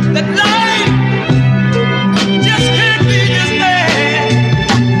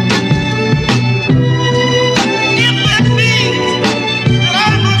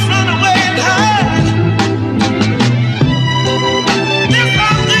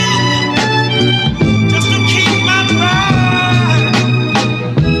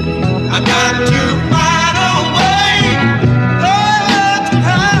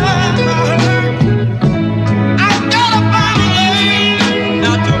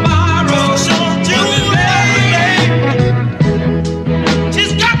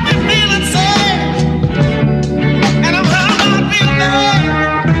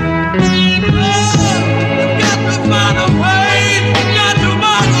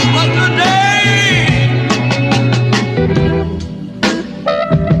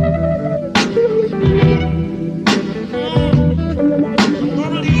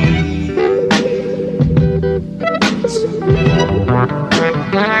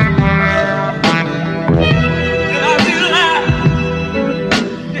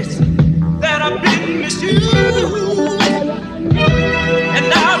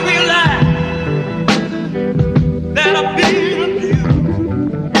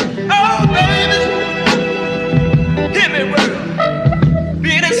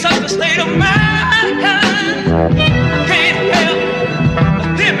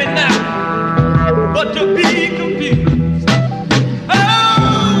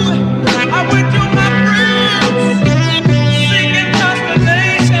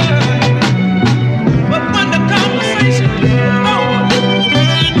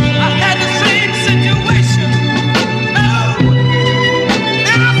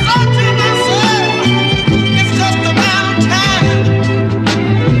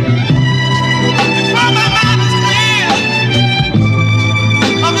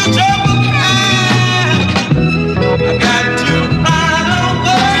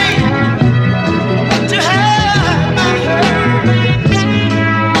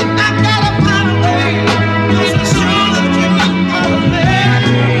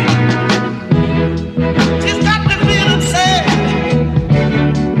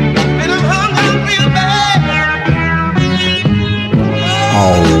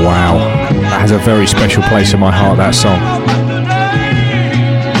 very special place in my heart, that song.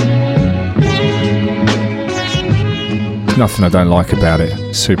 There's nothing I don't like about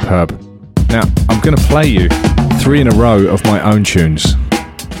it. Superb. Now, I'm going to play you 3 in a row of my own tunes.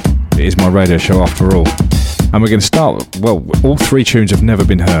 It is my radio show after all. And we're going to start, well, all 3 tunes have never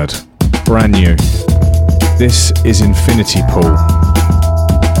been heard. Brand new. This is Infinity Pool.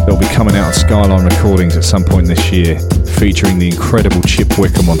 They'll be coming out on Skyline Recordings at some point this year, featuring the incredible Chip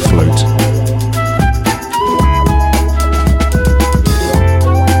Wickham on flute.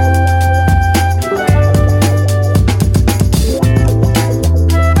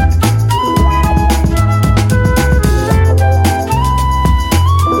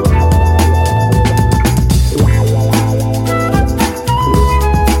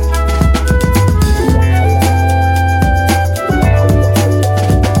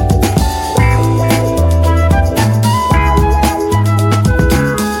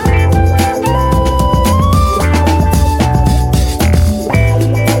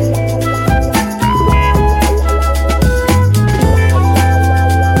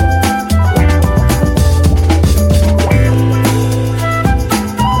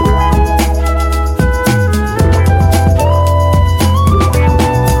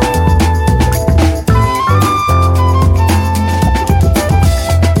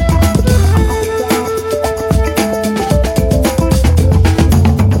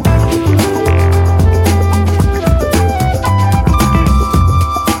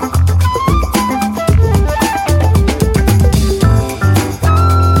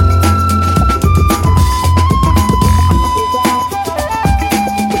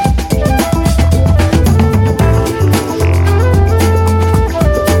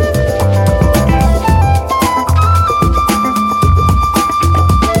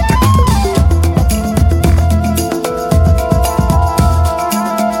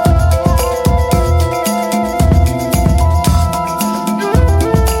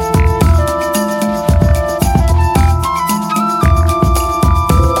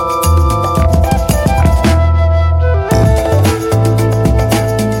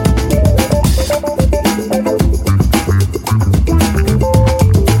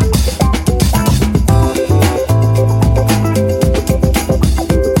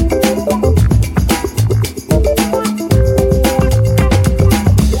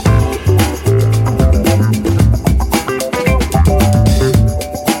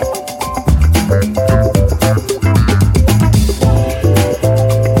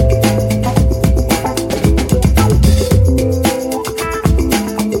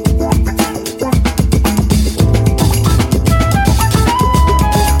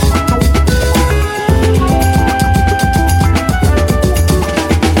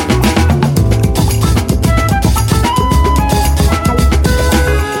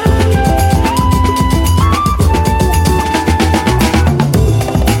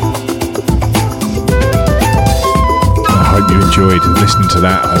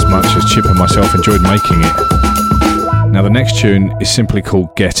 Chip and myself enjoyed making it. Now the next tune is simply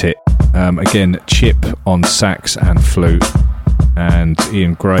called Get It. Again, Chip on sax and flute, and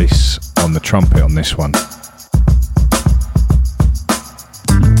Ian Grace on the trumpet on this one.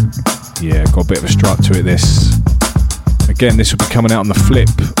 Yeah, got a bit of a strut to it, this. Again, this will be coming out on the flip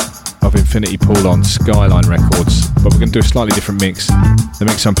of Infinity Pool on Skyline Records, but we're going to do a slightly different mix. The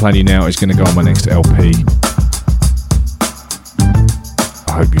mix I'm playing you now is going to go on my next LP.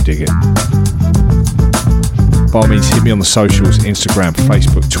 I hope you dig it. By all means, hit me on the socials, Instagram,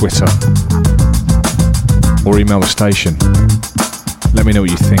 Facebook, Twitter, or email the station. Let me know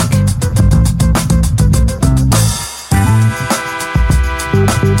what you think.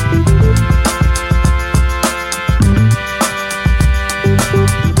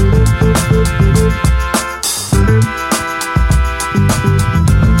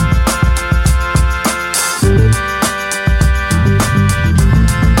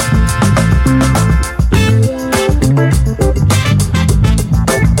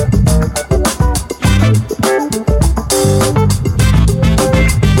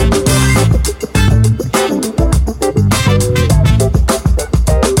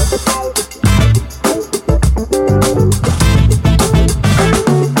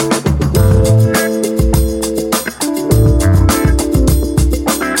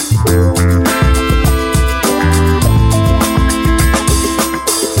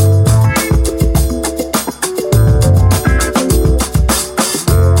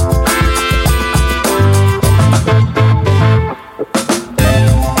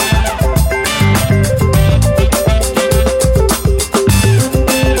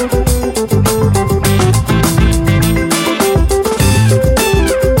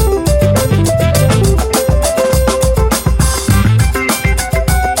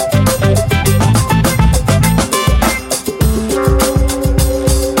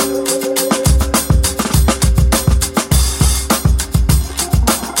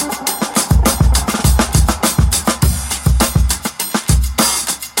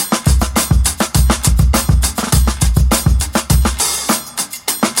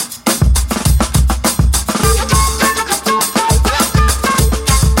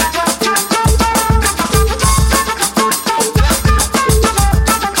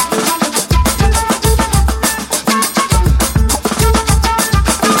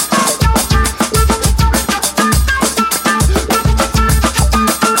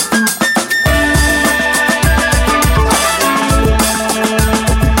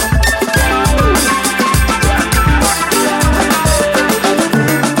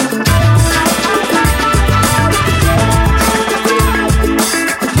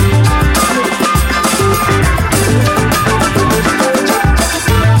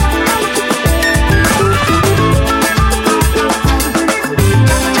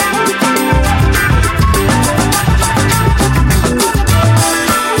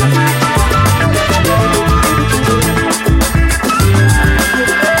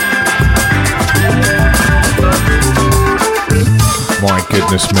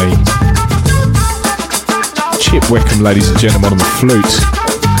 goodness me. Chip Wickham, ladies and gentlemen, on the flute.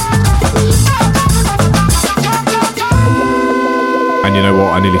 And you know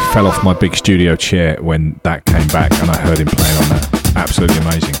what? I nearly fell off my big studio chair when that came back and I heard him playing on that. Absolutely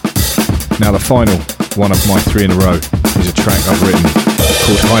amazing. Now the final one of my 3 in a row is a track I've written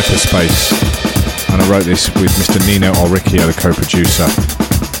called Hyperspace. And I wrote this with Mr. Nino Ulricchio, the co-producer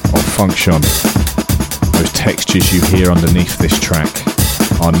of Function. Those textures you hear underneath this track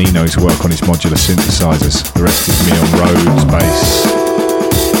are Nino's work on his modular synthesizers. The rest is me on Rhodes bass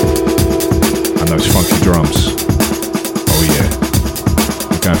and those funky drums. Oh yeah,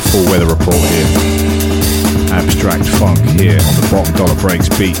 we're going full weather report here. Abstract funk here on the Bottom Dollar Breaks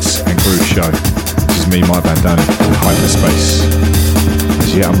Beats and Groove Show. This is me, my Bandoni, with Hyperspace.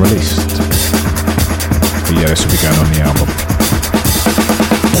 As yet unreleased. But yeah, this will be going on the album.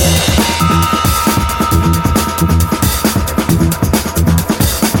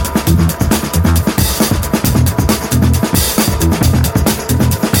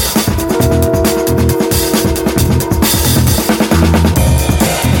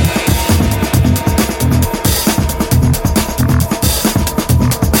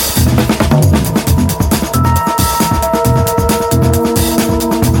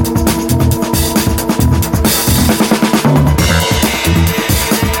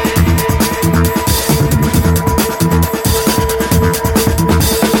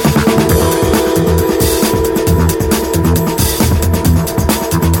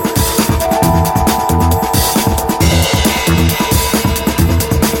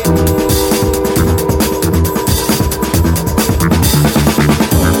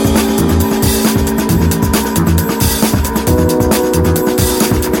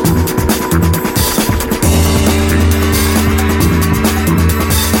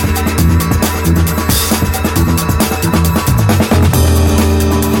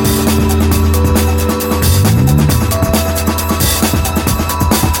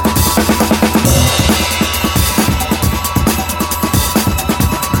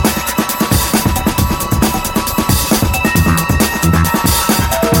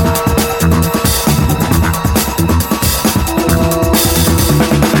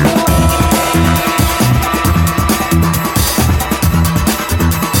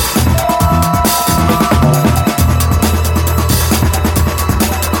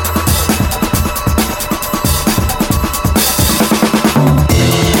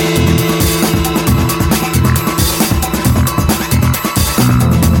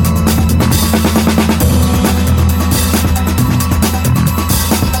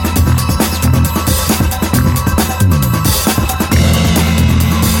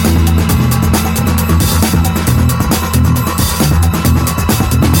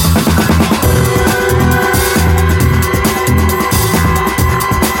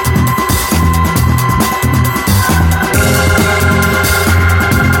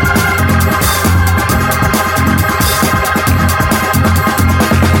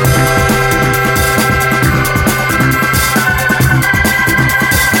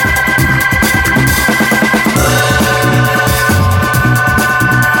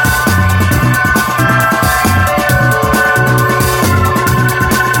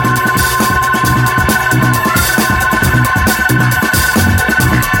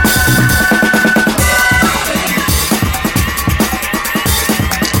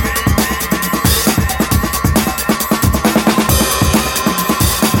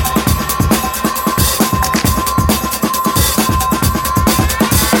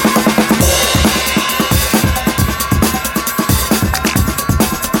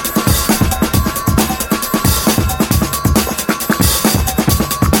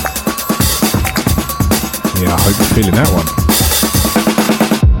 Feeling that one.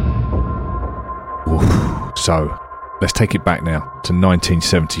 Oof. So, let's take it back now to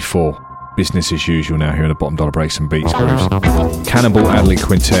 1974. Business as usual now here in the Bottom Dollar Breaks and Beats Grooves. Cannibal Adderley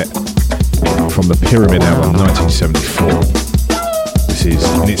Quintet from the Pyramid album 1974. This is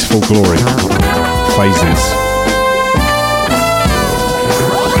in its full glory. Phases.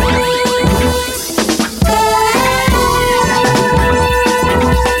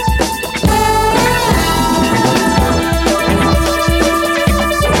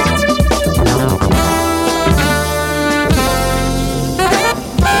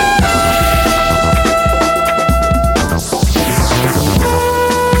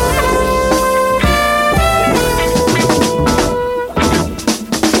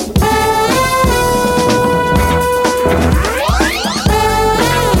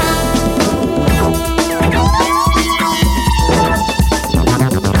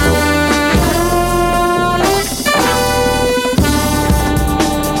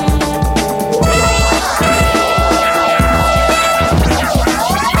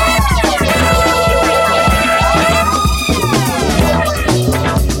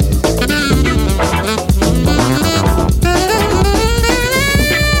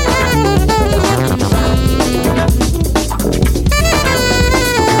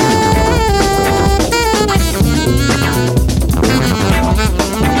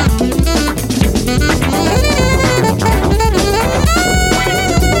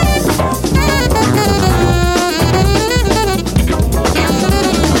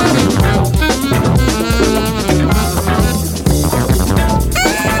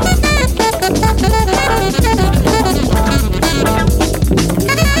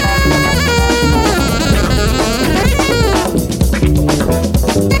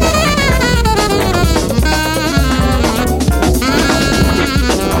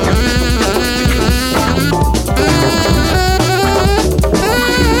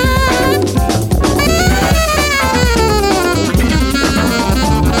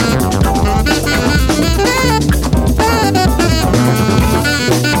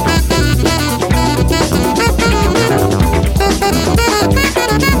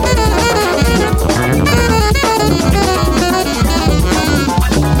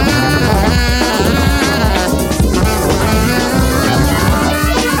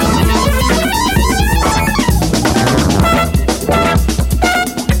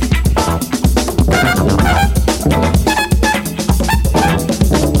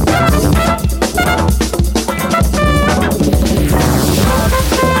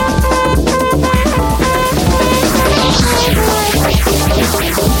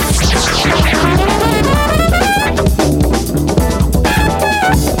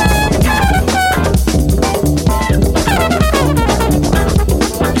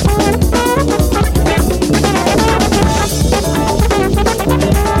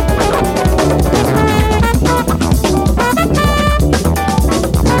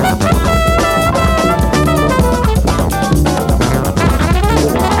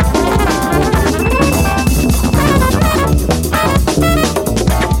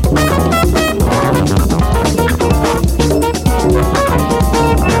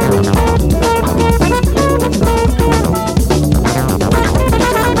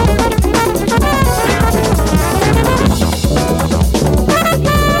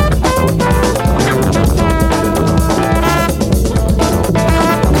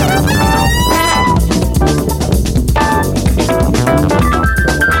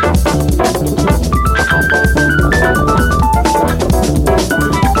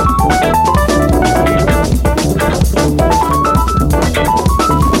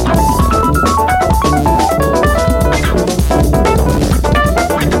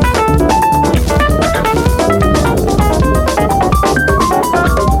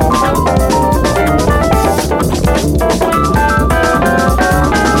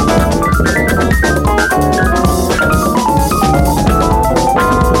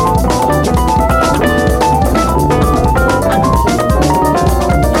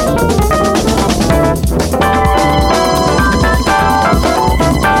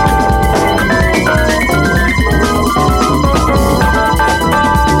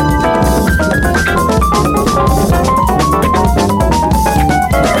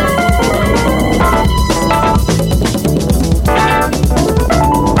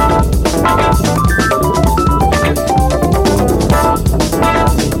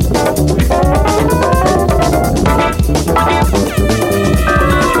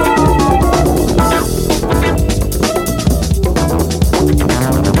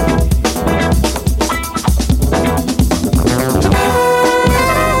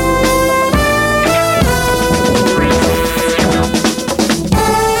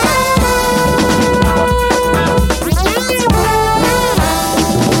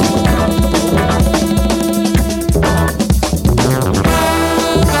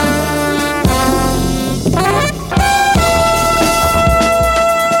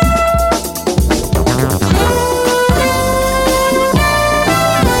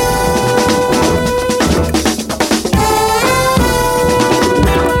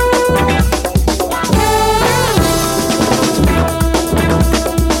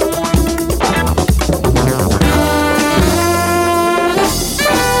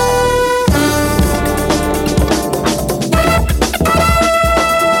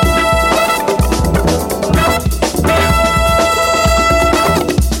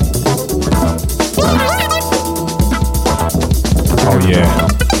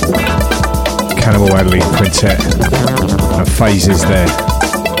 quintet and phases there.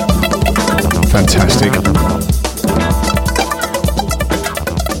 Fantastic.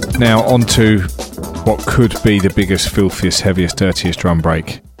 Now on to what could be the biggest, filthiest, heaviest, dirtiest drum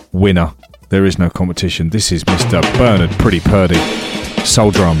break. Winner. There is no competition. This is Mr. Bernard Pretty Purdy. Soul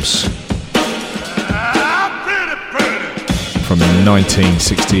Drums. From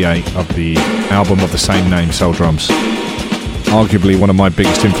 1968 of the album of the same name, Soul Drums. Arguably one of my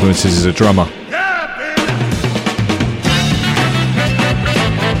biggest influences as a drummer.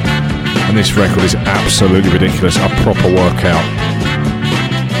 And this record is absolutely ridiculous. A proper workout.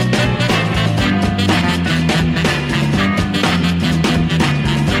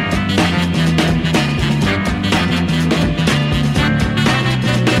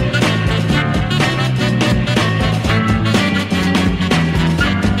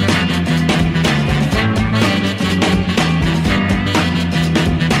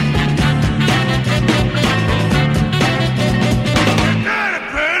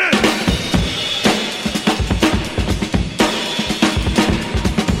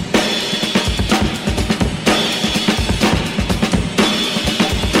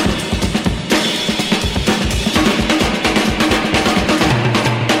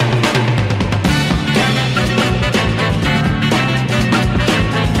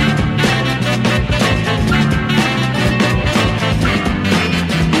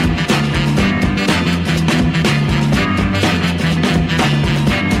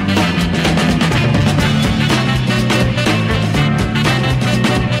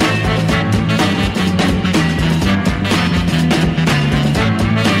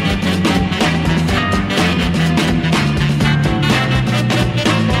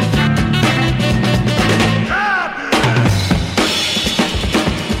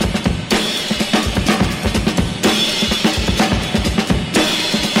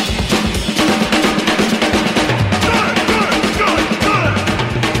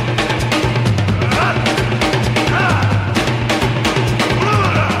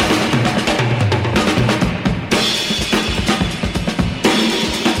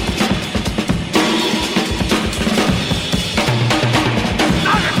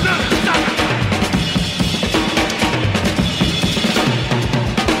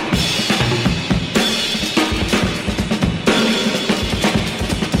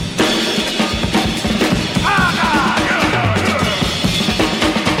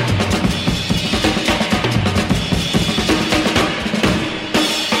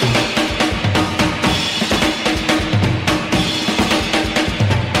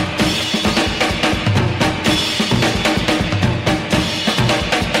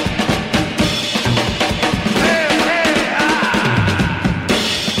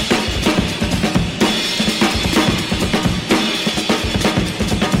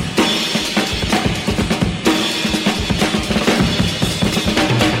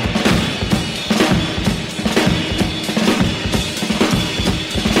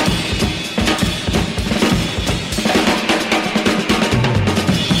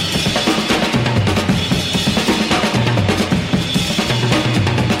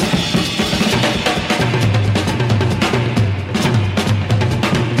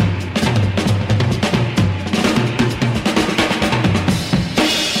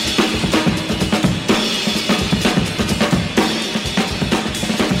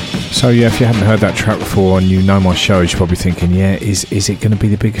 So yeah, if you haven't heard that track before and you know my show, you're probably thinking, yeah, is it going to be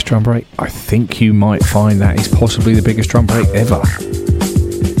the biggest drum break? I think you might find that is possibly the biggest drum break ever.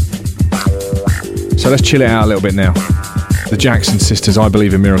 So let's chill it out a little bit now. The Jackson Sisters, I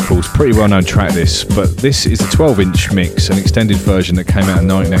Believe in Miracles, pretty well known track this, but this is a 12-inch mix, an extended version that came out in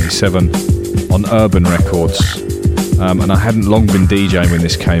 1987 on Urban Records. And I hadn't long been DJing when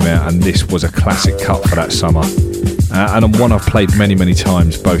this came out, and this was a classic cut for that summer. And one I've played many, many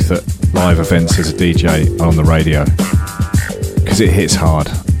times, both at live events as a DJ and on the radio, because it hits hard.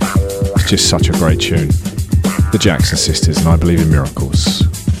 It's just such a great tune. The Jackson Sisters, and I Believe in Miracles.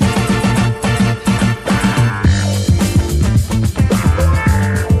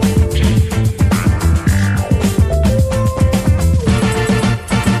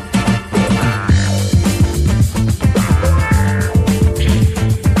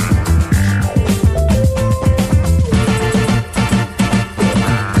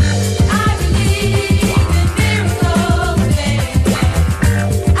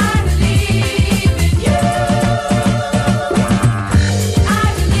 I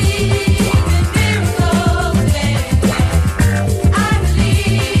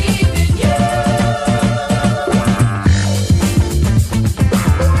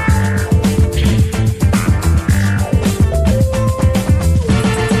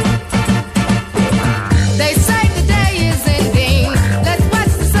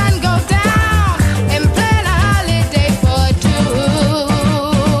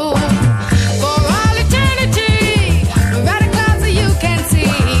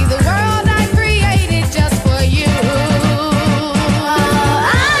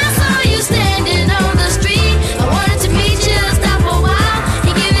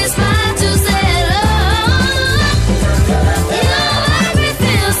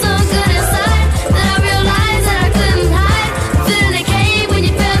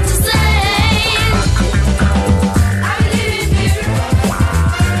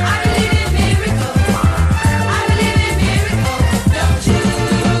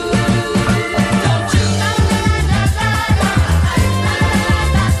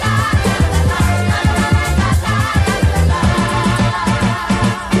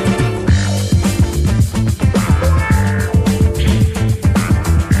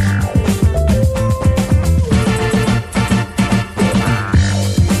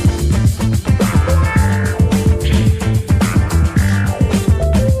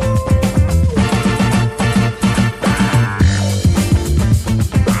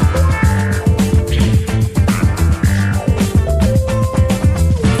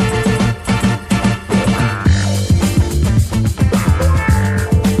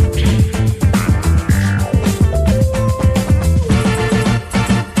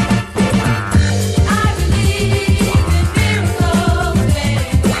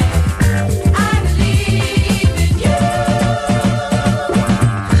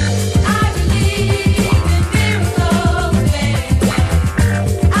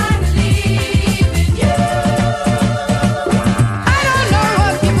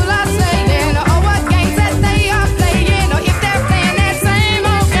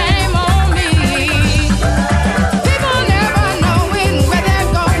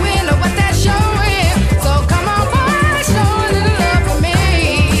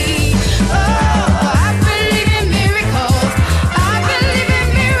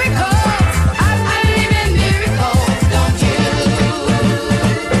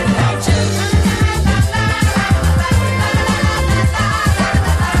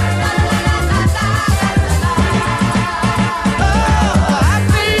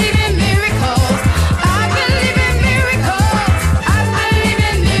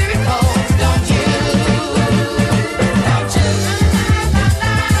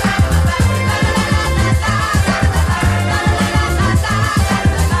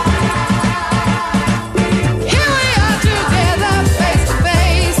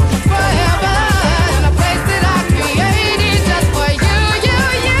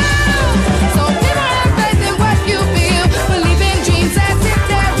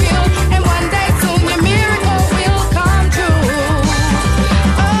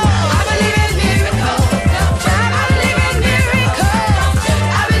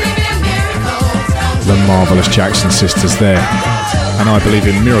the marvellous Jackson sisters there. And I Believe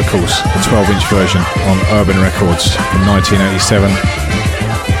in Miracles, the 12-inch version on Urban Records from 1987.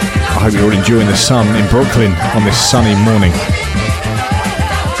 I hope you're all enjoying the sun in Brooklyn on this sunny morning.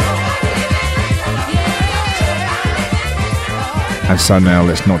 And so now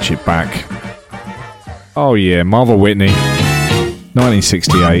let's notch it back. Oh yeah, Marvel Whitney,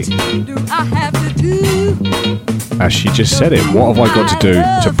 1968. As she just said it, what have I got to do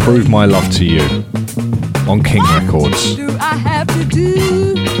to prove my love to you? On King Records.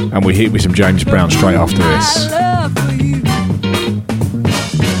 And we hit with some James Brown straight after this.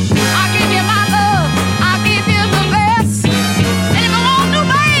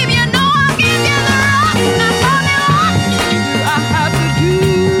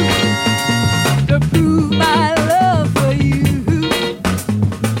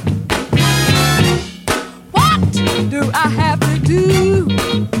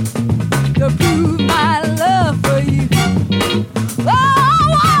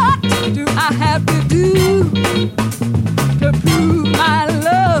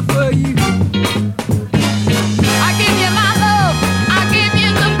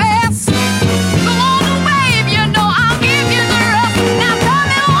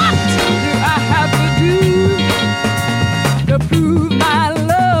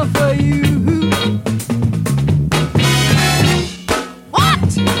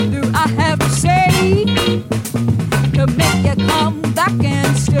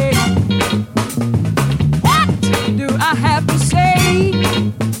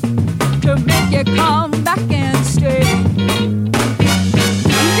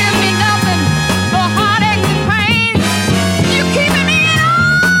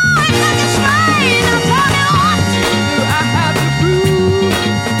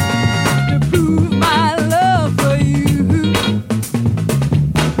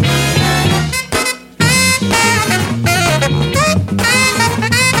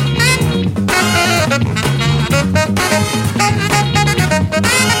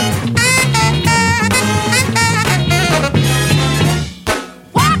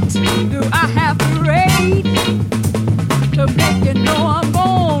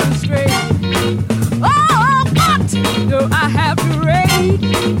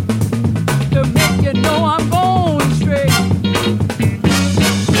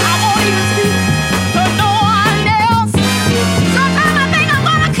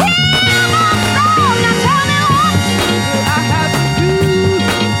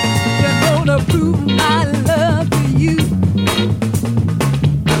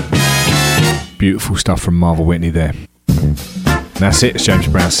 Beautiful stuff from Marvel Whitney there. That's it, as James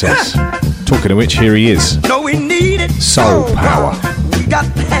Brown says. Talking of which, here he is. Soul Power.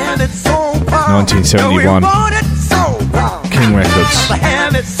 1971. King Records.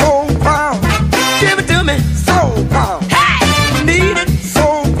 Give it to me, soul power. Need it,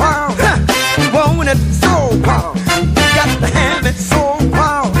 soul power. Want it, soul power. Got to have it, soul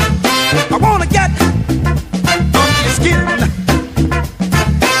power. I wanna get under your skin.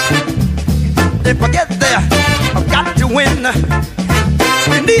 If I get there, I've got to win.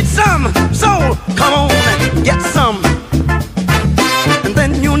 You need some soul, come on and get some. And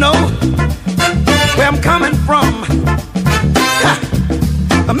then you know where I'm coming from.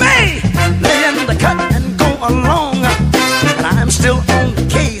 I may lay in the cut and go along, and I'm still on the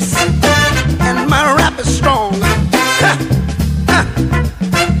case, and my rap is strong.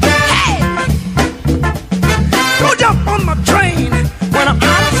 Hey! Go jump on my train when I'm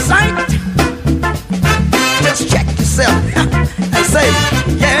out of sight. Just check yourself and say,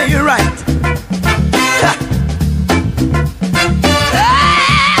 yeah, you're right.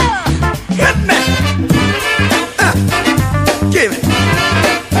 Hit me. Give it.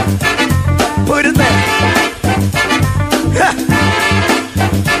 Put it there.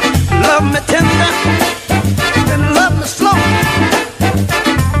 Love me tender and love me slow.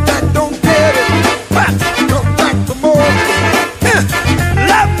 I don't get it, but come back for more.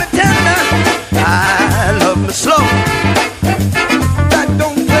 Love me tender, I love me slow. I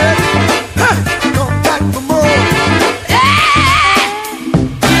don't get it, come back for more.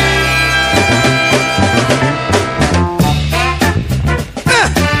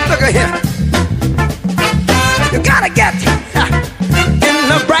 Look at here. You gotta get in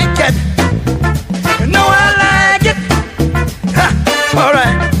the bracket. You know I like it. All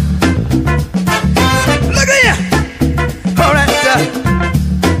right. Look at here. All right.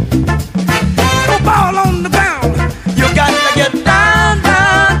 Go ball on the ground. You got to get down,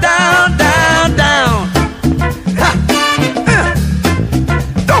 down, down, down, down.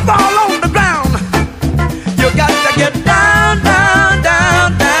 Go ball on the ground. You got to get down, down,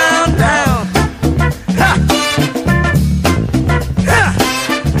 down, down, down.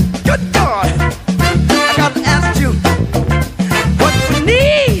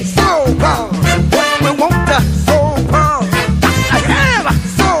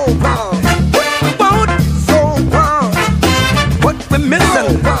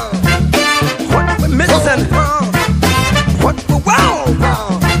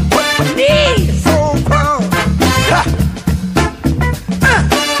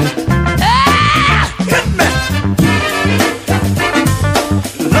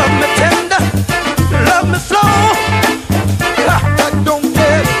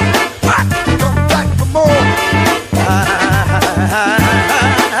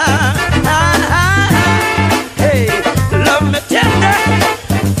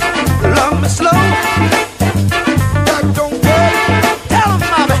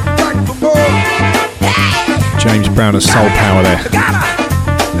 Brown and Soul Power there.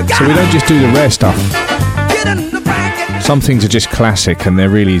 So we don't just do the rare stuff. Some things are just classic and they're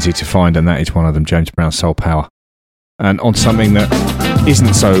really easy to find, and that is one of them, James Brown Soul Power. And on something that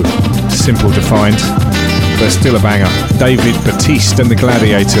isn't so simple to find, but still a banger, David Batiste and the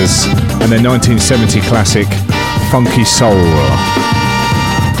Gladiators and their 1970 classic Funky Soul.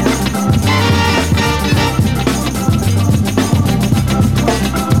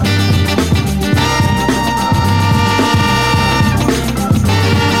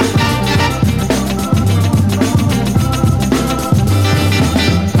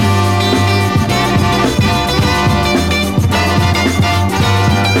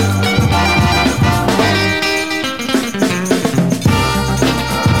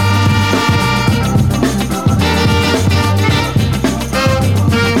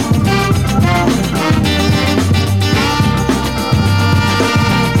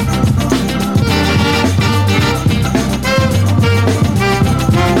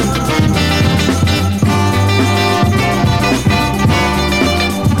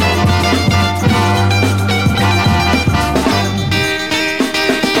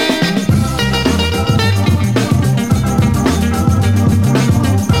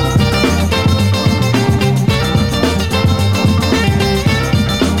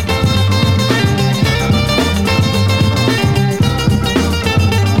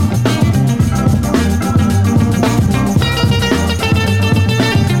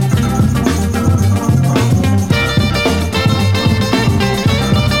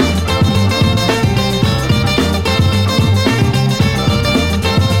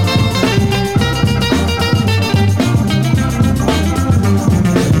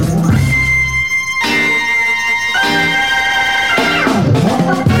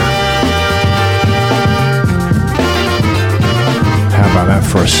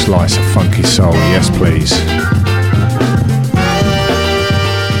 For a slice of funky soul, yes please.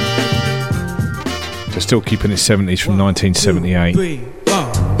 So still keeping it 70s from 1978.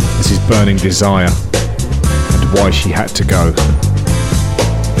 This is Burning Desire and Why She Had to Go.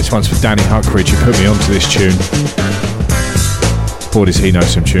 This one's for Danny Huckridge, who put me onto this tune. Boy does he know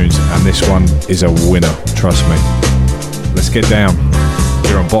some tunes, and this one is a winner, trust me. Let's get down.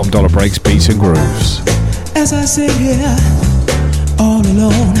 Here on Bottom Dollar Breaks, Beats and Grooves. As I sit here all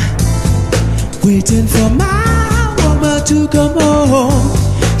alone, waiting for my woman to come home.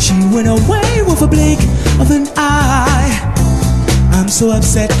 She went away with a blink of an eye. I'm so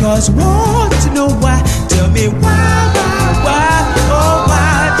upset cause want to know why. Tell me why, oh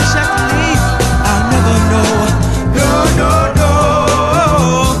why did she have to leave? I'll never know. No.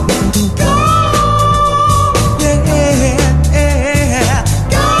 Go, yeah,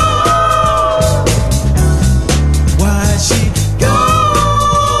 go. Why'd she go?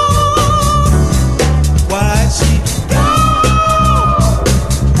 Why'd she go?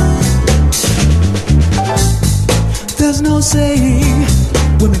 There's no saying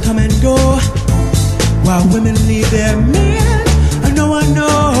women come and go while women leave their men, and no one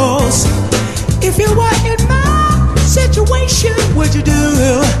knows. If you were in my situation, what'd you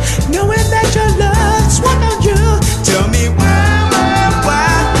do? Knowing that your love swung on you. Tell me why,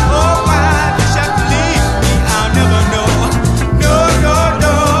 oh why did you have to leave me? I'll never know. No. Go,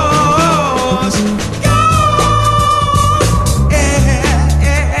 yeah,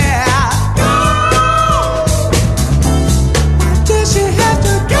 go. Why did she have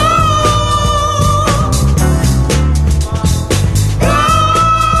to go? Go.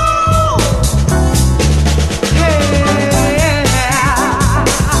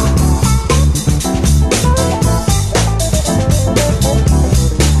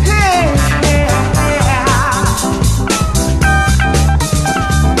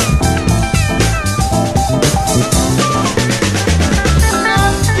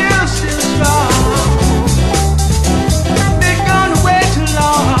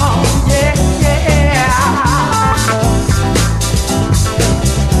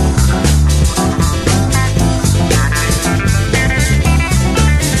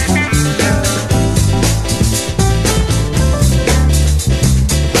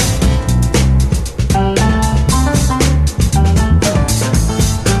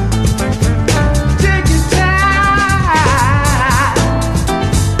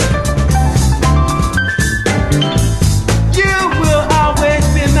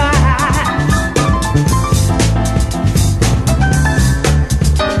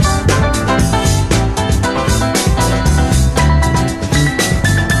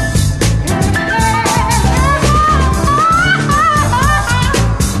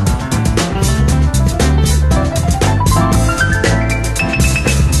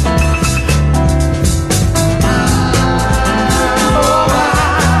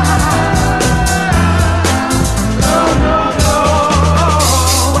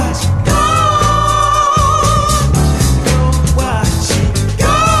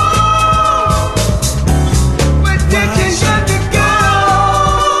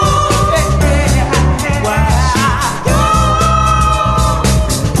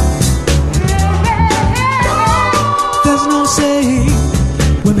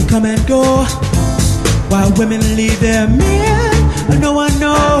 women leave their men, no one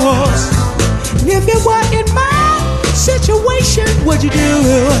knows. And if you were in my situation, what'd you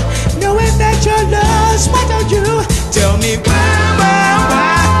do? Knowing that you're lost, what don't you? Tell me why,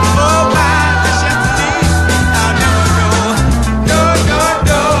 oh why does you leave? I'll never know, no.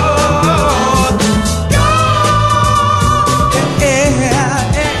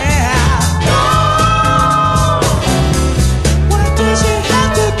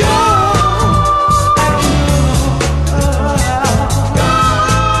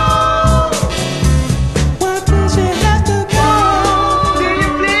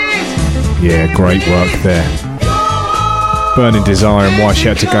 Yeah, great work there. Burning Desire and Why She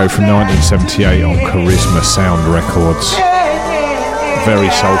Had to Go from 1978 on Charisma Sound Records. Very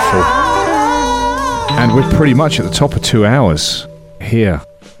soulful. And we're pretty much at the top of 2 hours here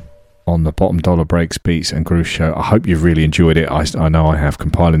on the Bottom Dollar Breaks, Beats and Groove Show. I hope you've really enjoyed it. I know I have,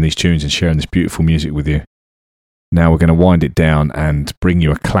 compiling these tunes and sharing this beautiful music with you. Now we're going to wind it down and bring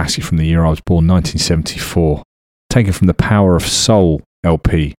you a classic from the year I was born, 1974, taken from the Power of Soul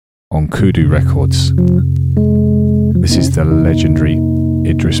LP on Kudu Records. This is the legendary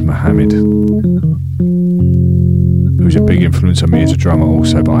Idris Muhammad, who's a big influence on me as a drummer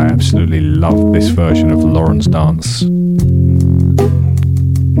also, but I absolutely love this version of Lauren's Dance.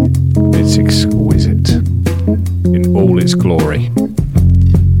 It's exquisite in all its glory.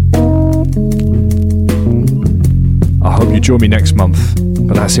 I hope you join me next month,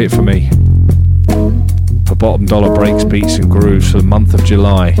 but that's it for me. For Bottom Dollar Breaks, Beats and Grooves for the month of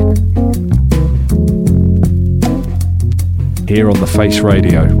July, here on the Face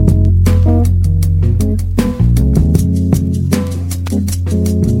Radio.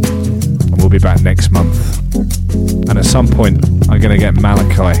 And we'll be back next month. And at some point, I'm going to get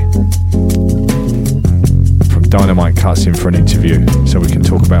Malachi from Dynamite Cuts in for an interview so we can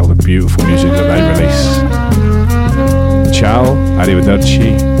talk about all the beautiful music that they release. Ciao,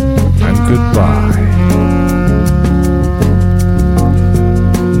 arrivederci, and goodbye.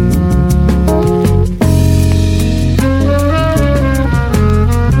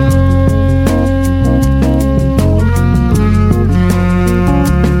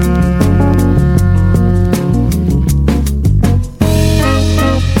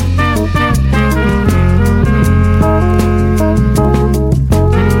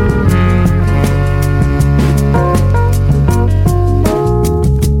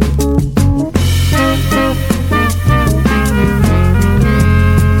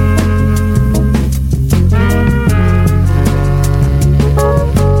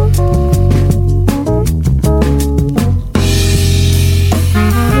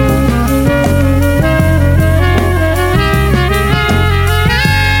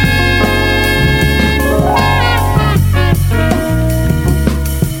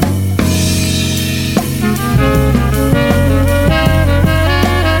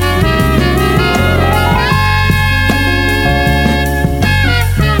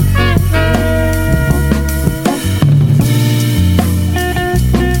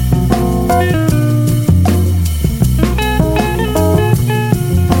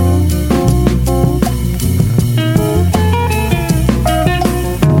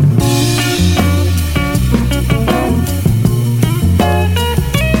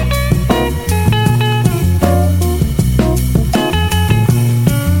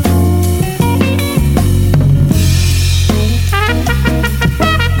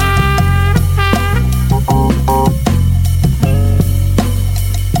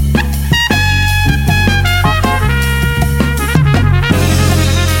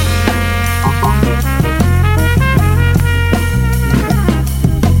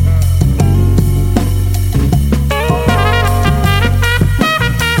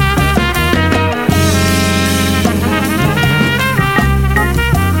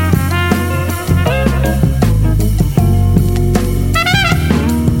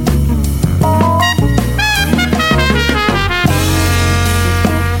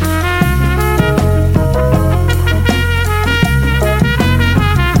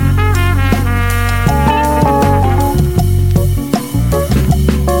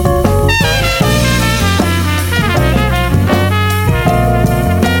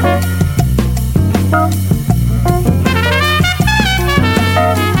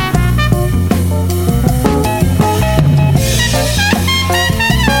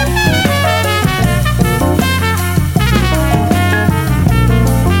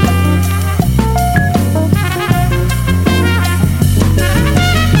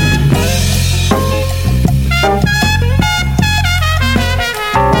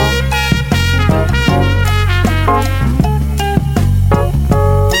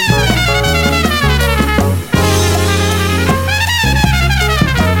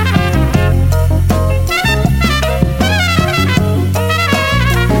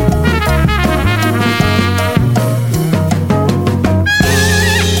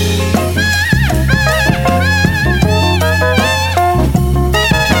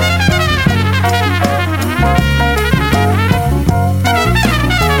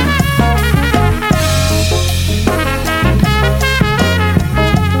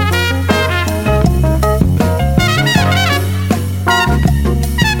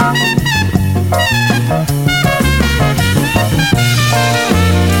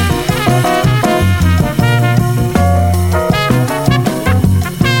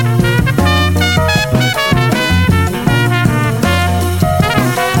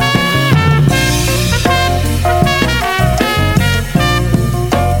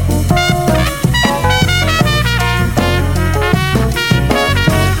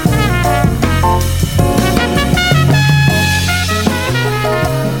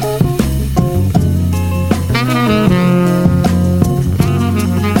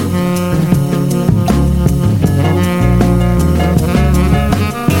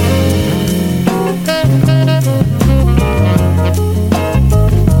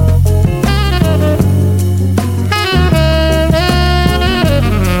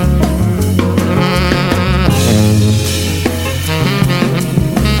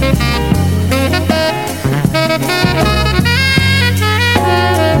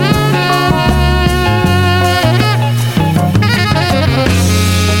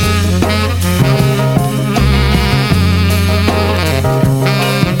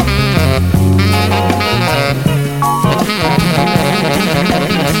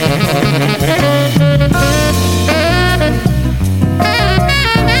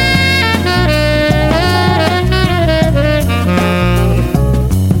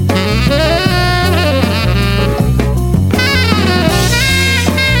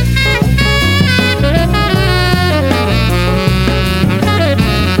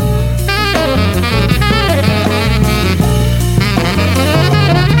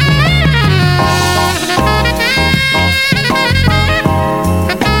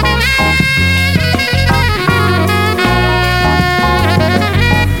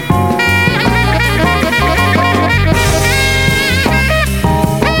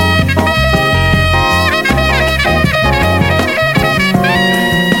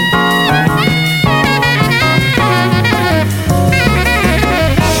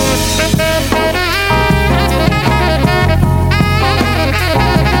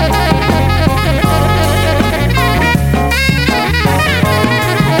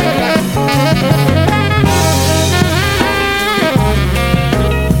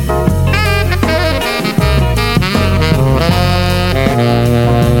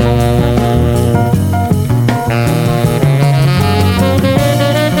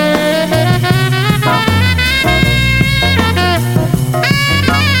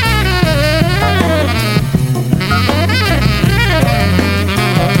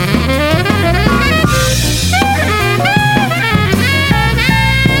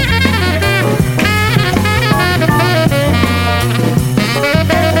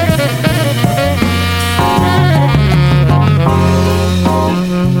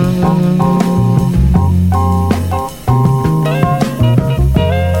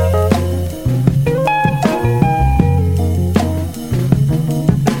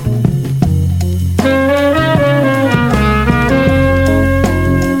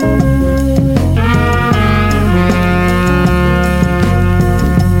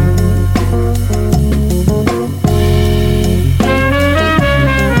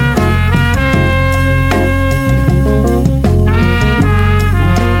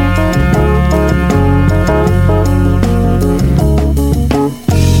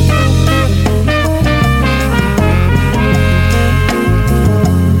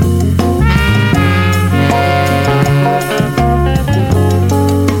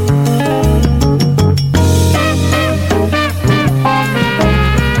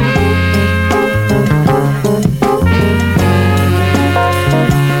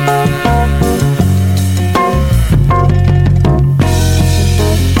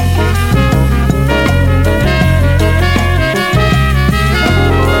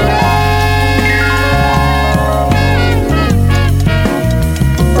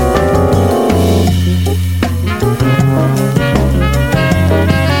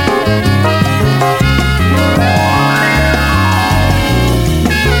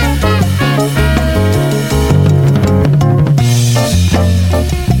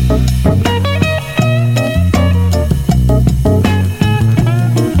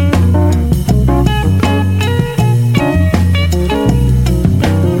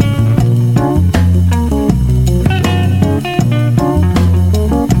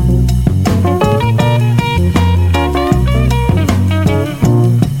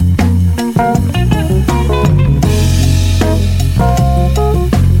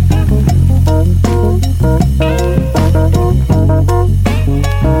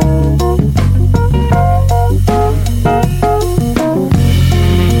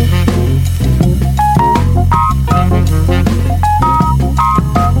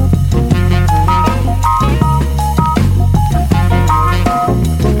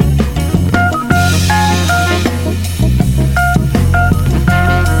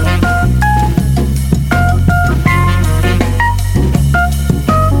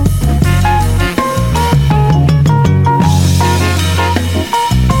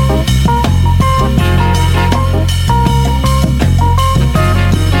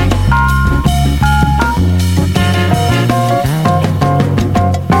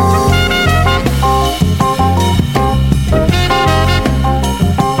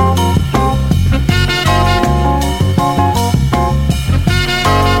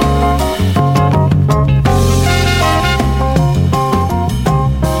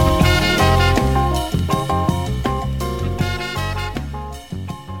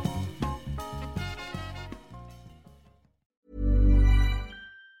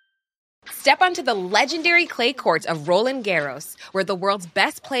 Step onto the legendary clay courts of Roland Garros, where the world's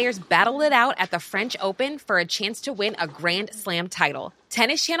best players battle it out at the French Open for a chance to win a Grand Slam title.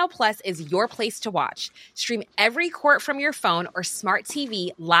 Tennis Channel Plus is your place to watch. Stream every court from your phone or smart TV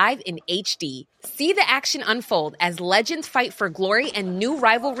live in HD. See the action unfold as legends fight for glory and new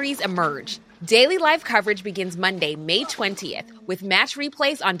rivalries emerge. Daily live coverage begins Monday, May 20th, with match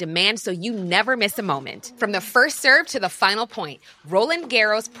replays on demand so you never miss a moment. From the first serve to the final point, Roland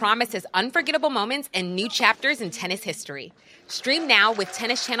Garros promises unforgettable moments and new chapters in tennis history. Stream now with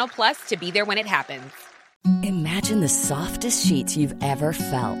Tennis Channel Plus to be there when it happens. Imagine the softest sheets you've ever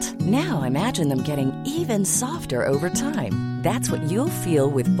felt. Now imagine them getting even softer over time. That's what you'll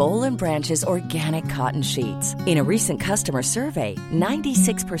feel with Boll & Branch's organic cotton sheets. In a recent customer survey,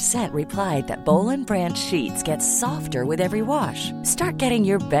 96% replied that Boll & Branch sheets get softer with every wash. Start getting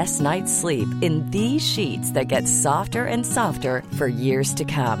your best night's sleep in these sheets that get softer and softer for years to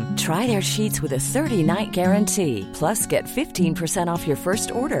come. Try their sheets with a 30-night guarantee. Plus, get 15% off your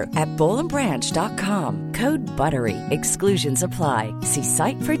first order at bollandbranch.com. Code BUTTERY. Exclusions apply. See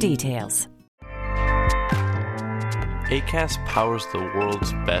site for details. Acast powers the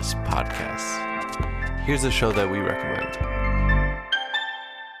world's best podcasts. Here's a show that we recommend.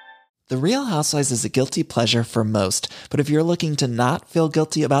 The Real Housewives is a guilty pleasure for most, but if you're looking to not feel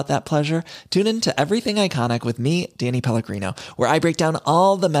guilty about that pleasure, tune in to Everything Iconic with me, Danny Pellegrino, where I break down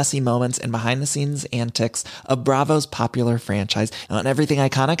all the messy moments and behind-the-scenes antics of Bravo's popular franchise. And on Everything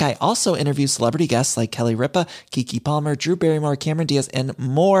Iconic, I also interview celebrity guests like Kelly Ripa, Keke Palmer, Drew Barrymore, Cameron Diaz, and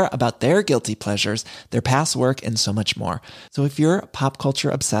more about their guilty pleasures, their past work, and so much more. So if you're pop culture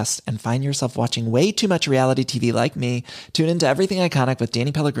obsessed and find yourself watching way too much reality TV like me, tune into Everything Iconic with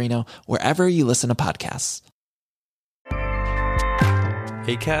Danny Pellegrino, wherever you listen to podcasts.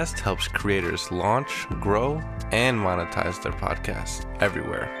 Acast helps creators launch, grow, and monetize their podcasts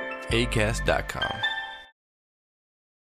everywhere. Acast.com.